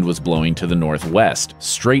the wind was blowing to the northwest,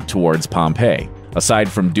 straight towards Pompeii. Aside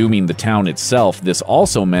from dooming the town itself, this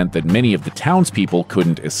also meant that many of the townspeople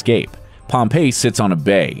couldn't escape. Pompeii sits on a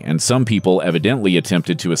bay, and some people evidently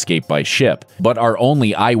attempted to escape by ship, but our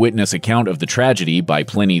only eyewitness account of the tragedy, by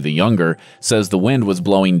Pliny the Younger, says the wind was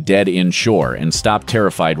blowing dead inshore and stopped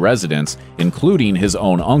terrified residents, including his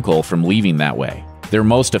own uncle, from leaving that way. Their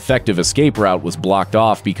most effective escape route was blocked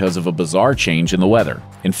off because of a bizarre change in the weather.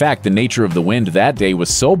 In fact, the nature of the wind that day was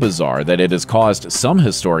so bizarre that it has caused some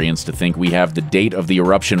historians to think we have the date of the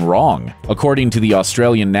eruption wrong. According to the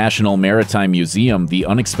Australian National Maritime Museum, the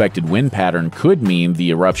unexpected wind pattern could mean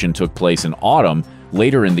the eruption took place in autumn,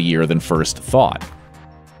 later in the year than first thought.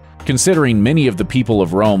 Considering many of the people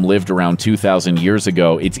of Rome lived around 2,000 years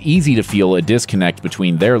ago, it's easy to feel a disconnect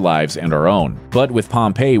between their lives and our own. But with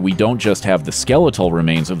Pompeii, we don't just have the skeletal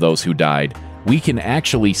remains of those who died, we can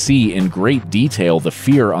actually see in great detail the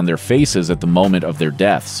fear on their faces at the moment of their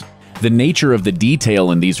deaths. The nature of the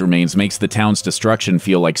detail in these remains makes the town's destruction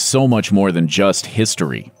feel like so much more than just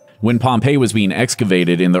history. When Pompeii was being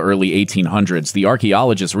excavated in the early 1800s, the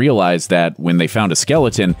archaeologists realized that, when they found a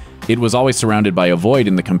skeleton, it was always surrounded by a void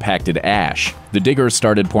in the compacted ash. The diggers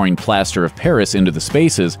started pouring plaster of Paris into the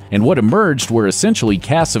spaces, and what emerged were essentially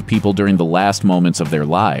casts of people during the last moments of their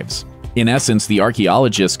lives. In essence, the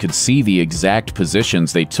archaeologists could see the exact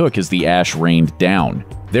positions they took as the ash rained down.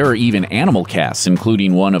 There are even animal casts,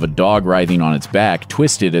 including one of a dog writhing on its back,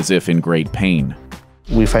 twisted as if in great pain.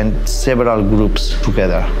 We find several groups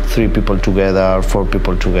together, 3 people together, 4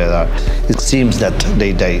 people together. It seems that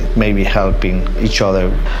they may be helping each other.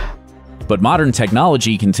 But modern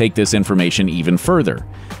technology can take this information even further.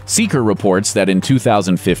 Seeker reports that in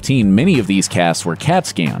 2015, many of these casts were CAT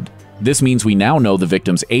scanned. This means we now know the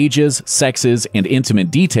victims' ages, sexes, and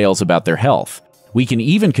intimate details about their health. We can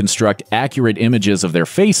even construct accurate images of their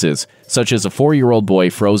faces, such as a 4-year-old boy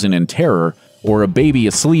frozen in terror or a baby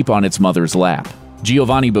asleep on its mother's lap.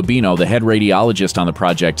 Giovanni Babino, the head radiologist on the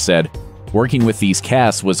project, said, "Working with these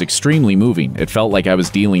casts was extremely moving. It felt like I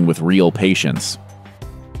was dealing with real patients."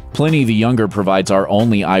 Pliny the Younger provides our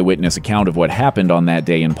only eyewitness account of what happened on that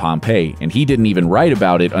day in Pompeii, and he didn't even write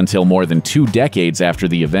about it until more than 2 decades after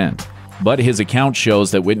the event. But his account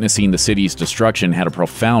shows that witnessing the city's destruction had a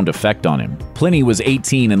profound effect on him. Pliny was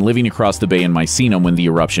 18 and living across the bay in Misenum when the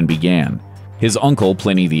eruption began. His uncle,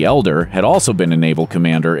 Pliny the Elder, had also been a naval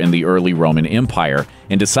commander in the early Roman Empire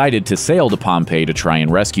and decided to sail to Pompeii to try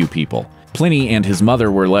and rescue people. Pliny and his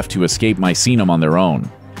mother were left to escape Misenum on their own.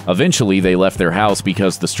 Eventually, they left their house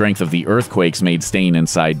because the strength of the earthquakes made staying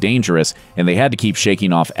inside dangerous, and they had to keep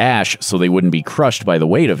shaking off ash so they wouldn't be crushed by the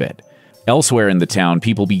weight of it. Elsewhere in the town,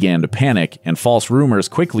 people began to panic, and false rumors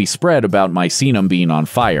quickly spread about Misenum being on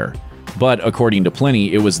fire. But according to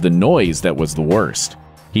Pliny, it was the noise that was the worst.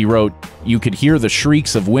 He wrote, "You could hear the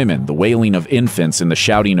shrieks of women, the wailing of infants, and the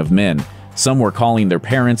shouting of men. Some were calling their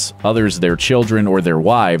parents, others their children or their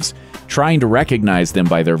wives, trying to recognize them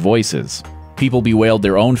by their voices. People bewailed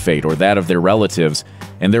their own fate or that of their relatives,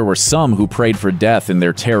 and there were some who prayed for death in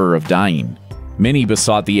their terror of dying. Many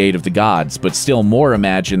besought the aid of the gods, but still more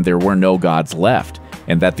imagined there were no gods left,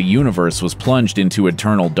 and that the universe was plunged into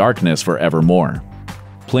eternal darkness forevermore."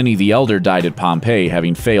 Pliny the Elder died at Pompeii,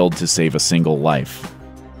 having failed to save a single life.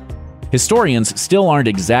 Historians still aren't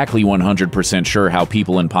exactly 100% sure how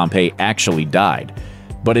people in Pompeii actually died,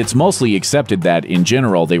 but it's mostly accepted that, in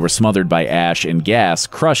general, they were smothered by ash and gas,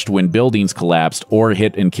 crushed when buildings collapsed, or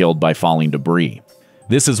hit and killed by falling debris.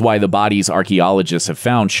 This is why the bodies archaeologists have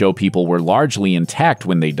found show people were largely intact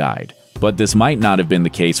when they died, but this might not have been the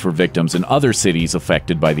case for victims in other cities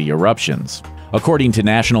affected by the eruptions. According to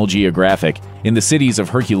National Geographic, in the cities of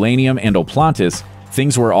Herculaneum and Oplontis,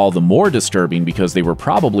 things were all the more disturbing because they were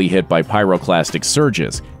probably hit by pyroclastic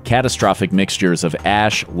surges, catastrophic mixtures of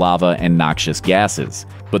ash, lava, and noxious gases.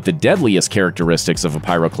 But the deadliest characteristics of a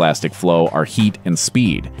pyroclastic flow are heat and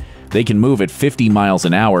speed. They can move at 50 miles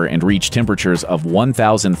an hour and reach temperatures of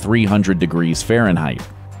 1,300 degrees Fahrenheit.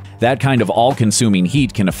 That kind of all-consuming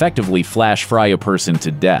heat can effectively flash fry a person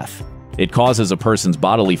to death. It causes a person's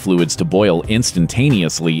bodily fluids to boil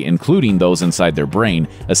instantaneously, including those inside their brain,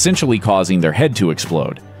 essentially causing their head to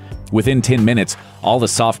explode. Within 10 minutes, all the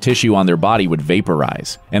soft tissue on their body would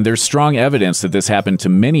vaporize, and there's strong evidence that this happened to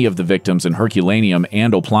many of the victims in Herculaneum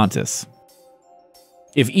and Oplontis.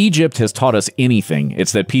 If Egypt has taught us anything,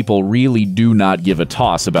 it's that people really do not give a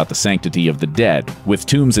toss about the sanctity of the dead, with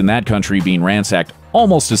tombs in that country being ransacked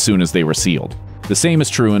almost as soon as they were sealed. The same is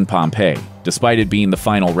true in Pompeii. Despite it being the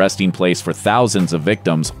final resting place for thousands of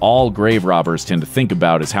victims, all grave robbers tend to think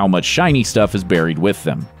about is how much shiny stuff is buried with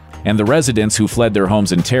them. And the residents who fled their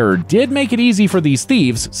homes in terror did make it easy for these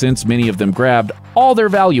thieves, since many of them grabbed all their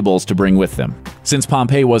valuables to bring with them. Since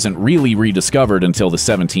Pompeii wasn't really rediscovered until the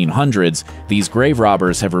 1700s, these grave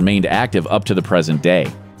robbers have remained active up to the present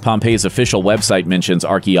day. Pompeii's official website mentions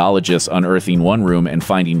archaeologists unearthing one room and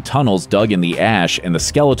finding tunnels dug in the ash and the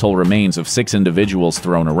skeletal remains of 6 individuals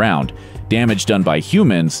thrown around, damage done by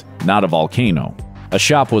humans, not a volcano. A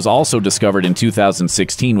shop was also discovered in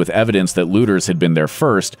 2016 with evidence that looters had been there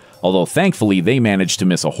first, although thankfully they managed to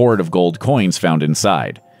miss a hoard of gold coins found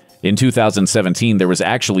inside. In 2017, there was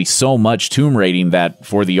actually so much tomb raiding that,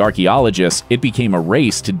 for the archaeologists, it became a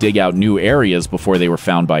race to dig out new areas before they were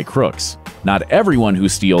found by crooks. Not everyone who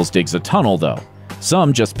steals digs a tunnel, though.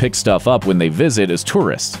 Some just pick stuff up when they visit as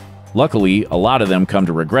tourists. Luckily, a lot of them come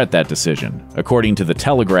to regret that decision. According to The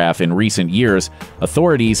Telegraph, in recent years,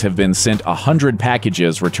 authorities have been sent 100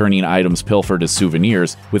 packages returning items pilfered as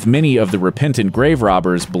souvenirs, with many of the repentant grave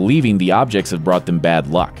robbers believing the objects had brought them bad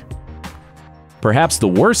luck. Perhaps the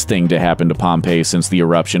worst thing to happen to Pompeii since the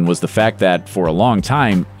eruption was the fact that, for a long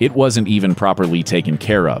time, it wasn't even properly taken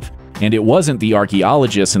care of. And it wasn't the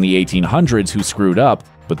archaeologists in the 1800s who screwed up,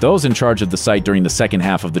 but those in charge of the site during the second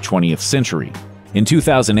half of the 20th century. In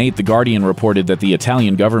 2008, The Guardian reported that the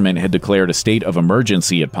Italian government had declared a state of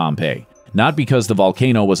emergency at Pompeii, not because the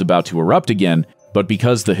volcano was about to erupt again, but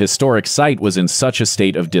because the historic site was in such a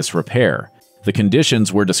state of disrepair. The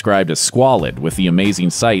conditions were described as squalid, with the amazing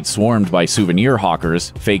site swarmed by souvenir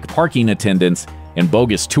hawkers, fake parking attendants, and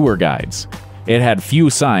bogus tour guides. It had few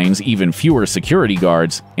signs, even fewer security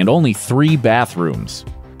guards, and only 3 bathrooms.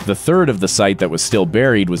 The third of the site that was still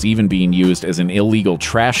buried was even being used as an illegal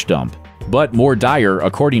trash dump. But more dire,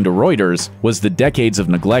 according to Reuters, was the decades of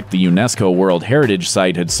neglect the UNESCO World Heritage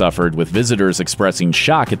Site had suffered, with visitors expressing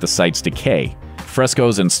shock at the site's decay.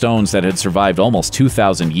 Frescoes and stones that had survived almost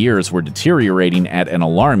 2,000 years were deteriorating at an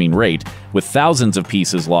alarming rate, with thousands of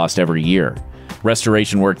pieces lost every year.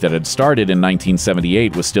 Restoration work that had started in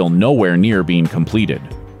 1978 was still nowhere near being completed.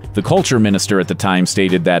 The culture minister at the time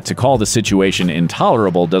stated that to call the situation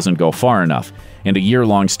intolerable doesn't go far enough, and a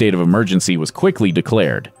year-long state of emergency was quickly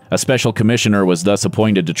declared. A special commissioner was thus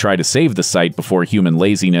appointed to try to save the site before human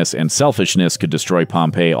laziness and selfishness could destroy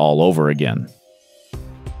Pompeii all over again.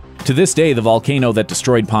 To this day, the volcano that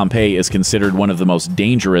destroyed Pompeii is considered one of the most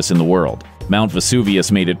dangerous in the world. Mount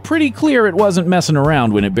Vesuvius made it pretty clear it wasn't messing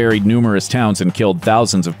around when it buried numerous towns and killed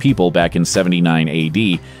thousands of people back in 79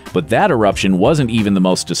 AD, but that eruption wasn't even the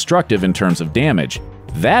most destructive in terms of damage.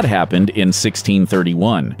 That happened in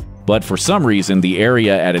 1631. But for some reason, the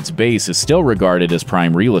area at its base is still regarded as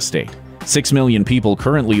prime real estate. 6 million people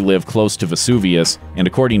currently live close to Vesuvius, and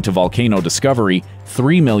according to Volcano Discovery,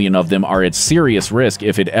 3 million of them are at serious risk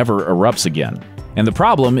if it ever erupts again. And the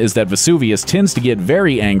problem is that Vesuvius tends to get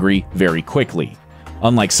very angry very quickly.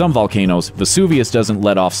 Unlike some volcanoes, Vesuvius doesn't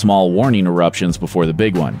let off small warning eruptions before the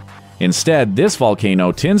big one. Instead, this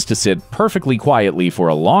volcano tends to sit perfectly quietly for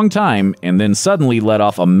a long time and then suddenly let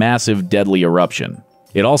off a massive, deadly eruption.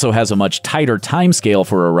 It also has a much tighter timescale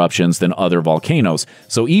for eruptions than other volcanoes,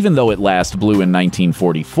 so even though it last blew in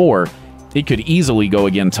 1944, it could easily go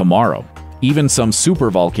again tomorrow. Even some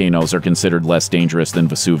supervolcanoes are considered less dangerous than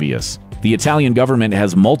Vesuvius. The Italian government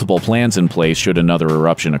has multiple plans in place should another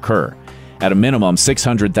eruption occur. At a minimum,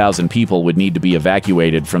 600,000 people would need to be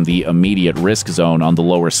evacuated from the immediate risk zone on the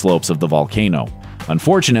lower slopes of the volcano.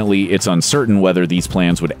 Unfortunately, it's uncertain whether these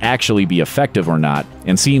plans would actually be effective or not,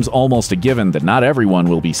 and seems almost a given that not everyone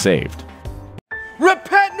will be saved.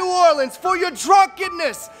 Repent, New Orleans, for your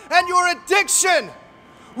drunkenness and your addiction.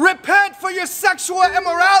 Repent for your sexual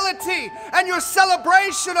immorality and your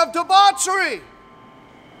celebration of debauchery.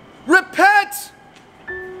 Repent.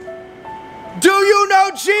 Do you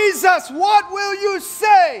know Jesus? What will you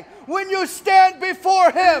say when you stand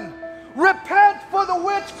before him? Repent for the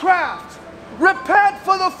witchcraft. Repent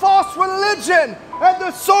for the false religion and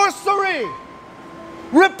the sorcery.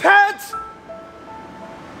 Repent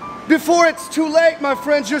before it's too late, my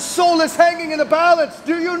friends. Your soul is hanging in the balance.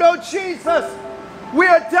 Do you know Jesus? We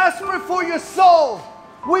are desperate for your soul.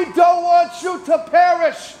 We don't want you to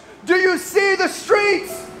perish. Do you see the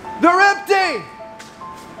streets? They're empty.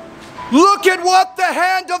 Look at what the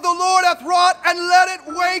hand of the Lord hath wrought, and let it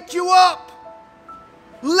wake you up.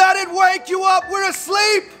 Let it wake you up. We're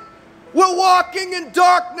asleep. We're walking in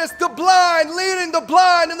darkness, the blind, leading the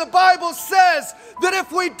blind. And the Bible says that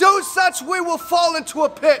if we do such, we will fall into a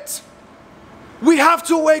pit. We have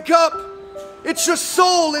to wake up. It's your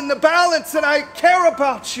soul in the balance, and I care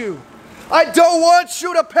about you. I don't want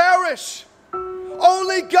you to perish.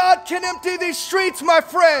 Only God can empty these streets, my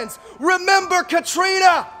friends. Remember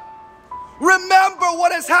Katrina. Remember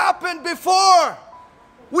what has happened before.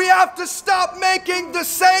 We have to stop making the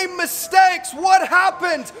same mistakes. What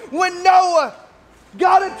happened when Noah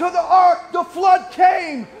got into the ark? The flood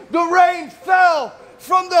came. The rain fell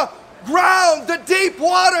from the ground. The deep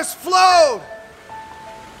waters flowed.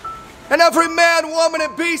 And every man, woman,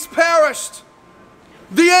 and beast perished.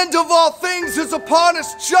 The end of all things is upon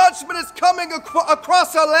us. Judgment is coming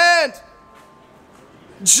across our land.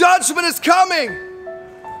 Judgment is coming.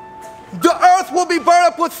 The earth will be burned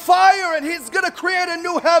up with fire, and He's going to create a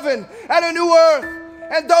new heaven and a new earth.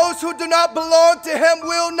 And those who do not belong to Him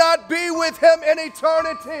will not be with Him in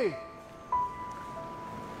eternity.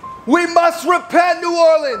 We must repent, New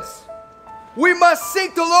Orleans. We must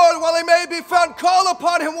seek the Lord while He may be found. Call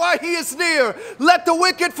upon Him while He is near. Let the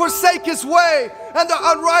wicked forsake his way, and the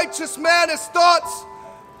unrighteous man his thoughts.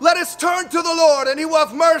 Let us turn to the Lord, and He will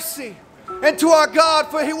have mercy. And to our God,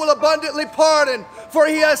 for He will abundantly pardon. For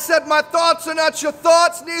He has said, my thoughts are not your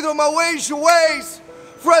thoughts, neither my ways your ways.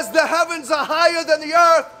 For as the heavens are higher than the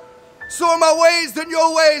earth, so are my ways than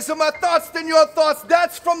your ways, and my thoughts than your thoughts.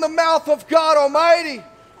 That's from the mouth of God Almighty.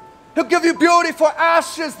 He'll give you beauty for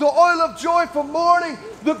ashes, the oil of joy for mourning,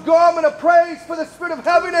 the garment of praise for the spirit of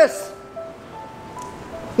heaviness.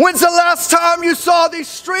 When's the last time you saw these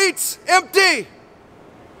streets empty?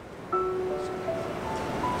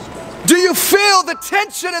 Do you feel the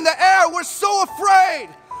tension in the air? We're so afraid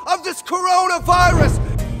of this coronavirus.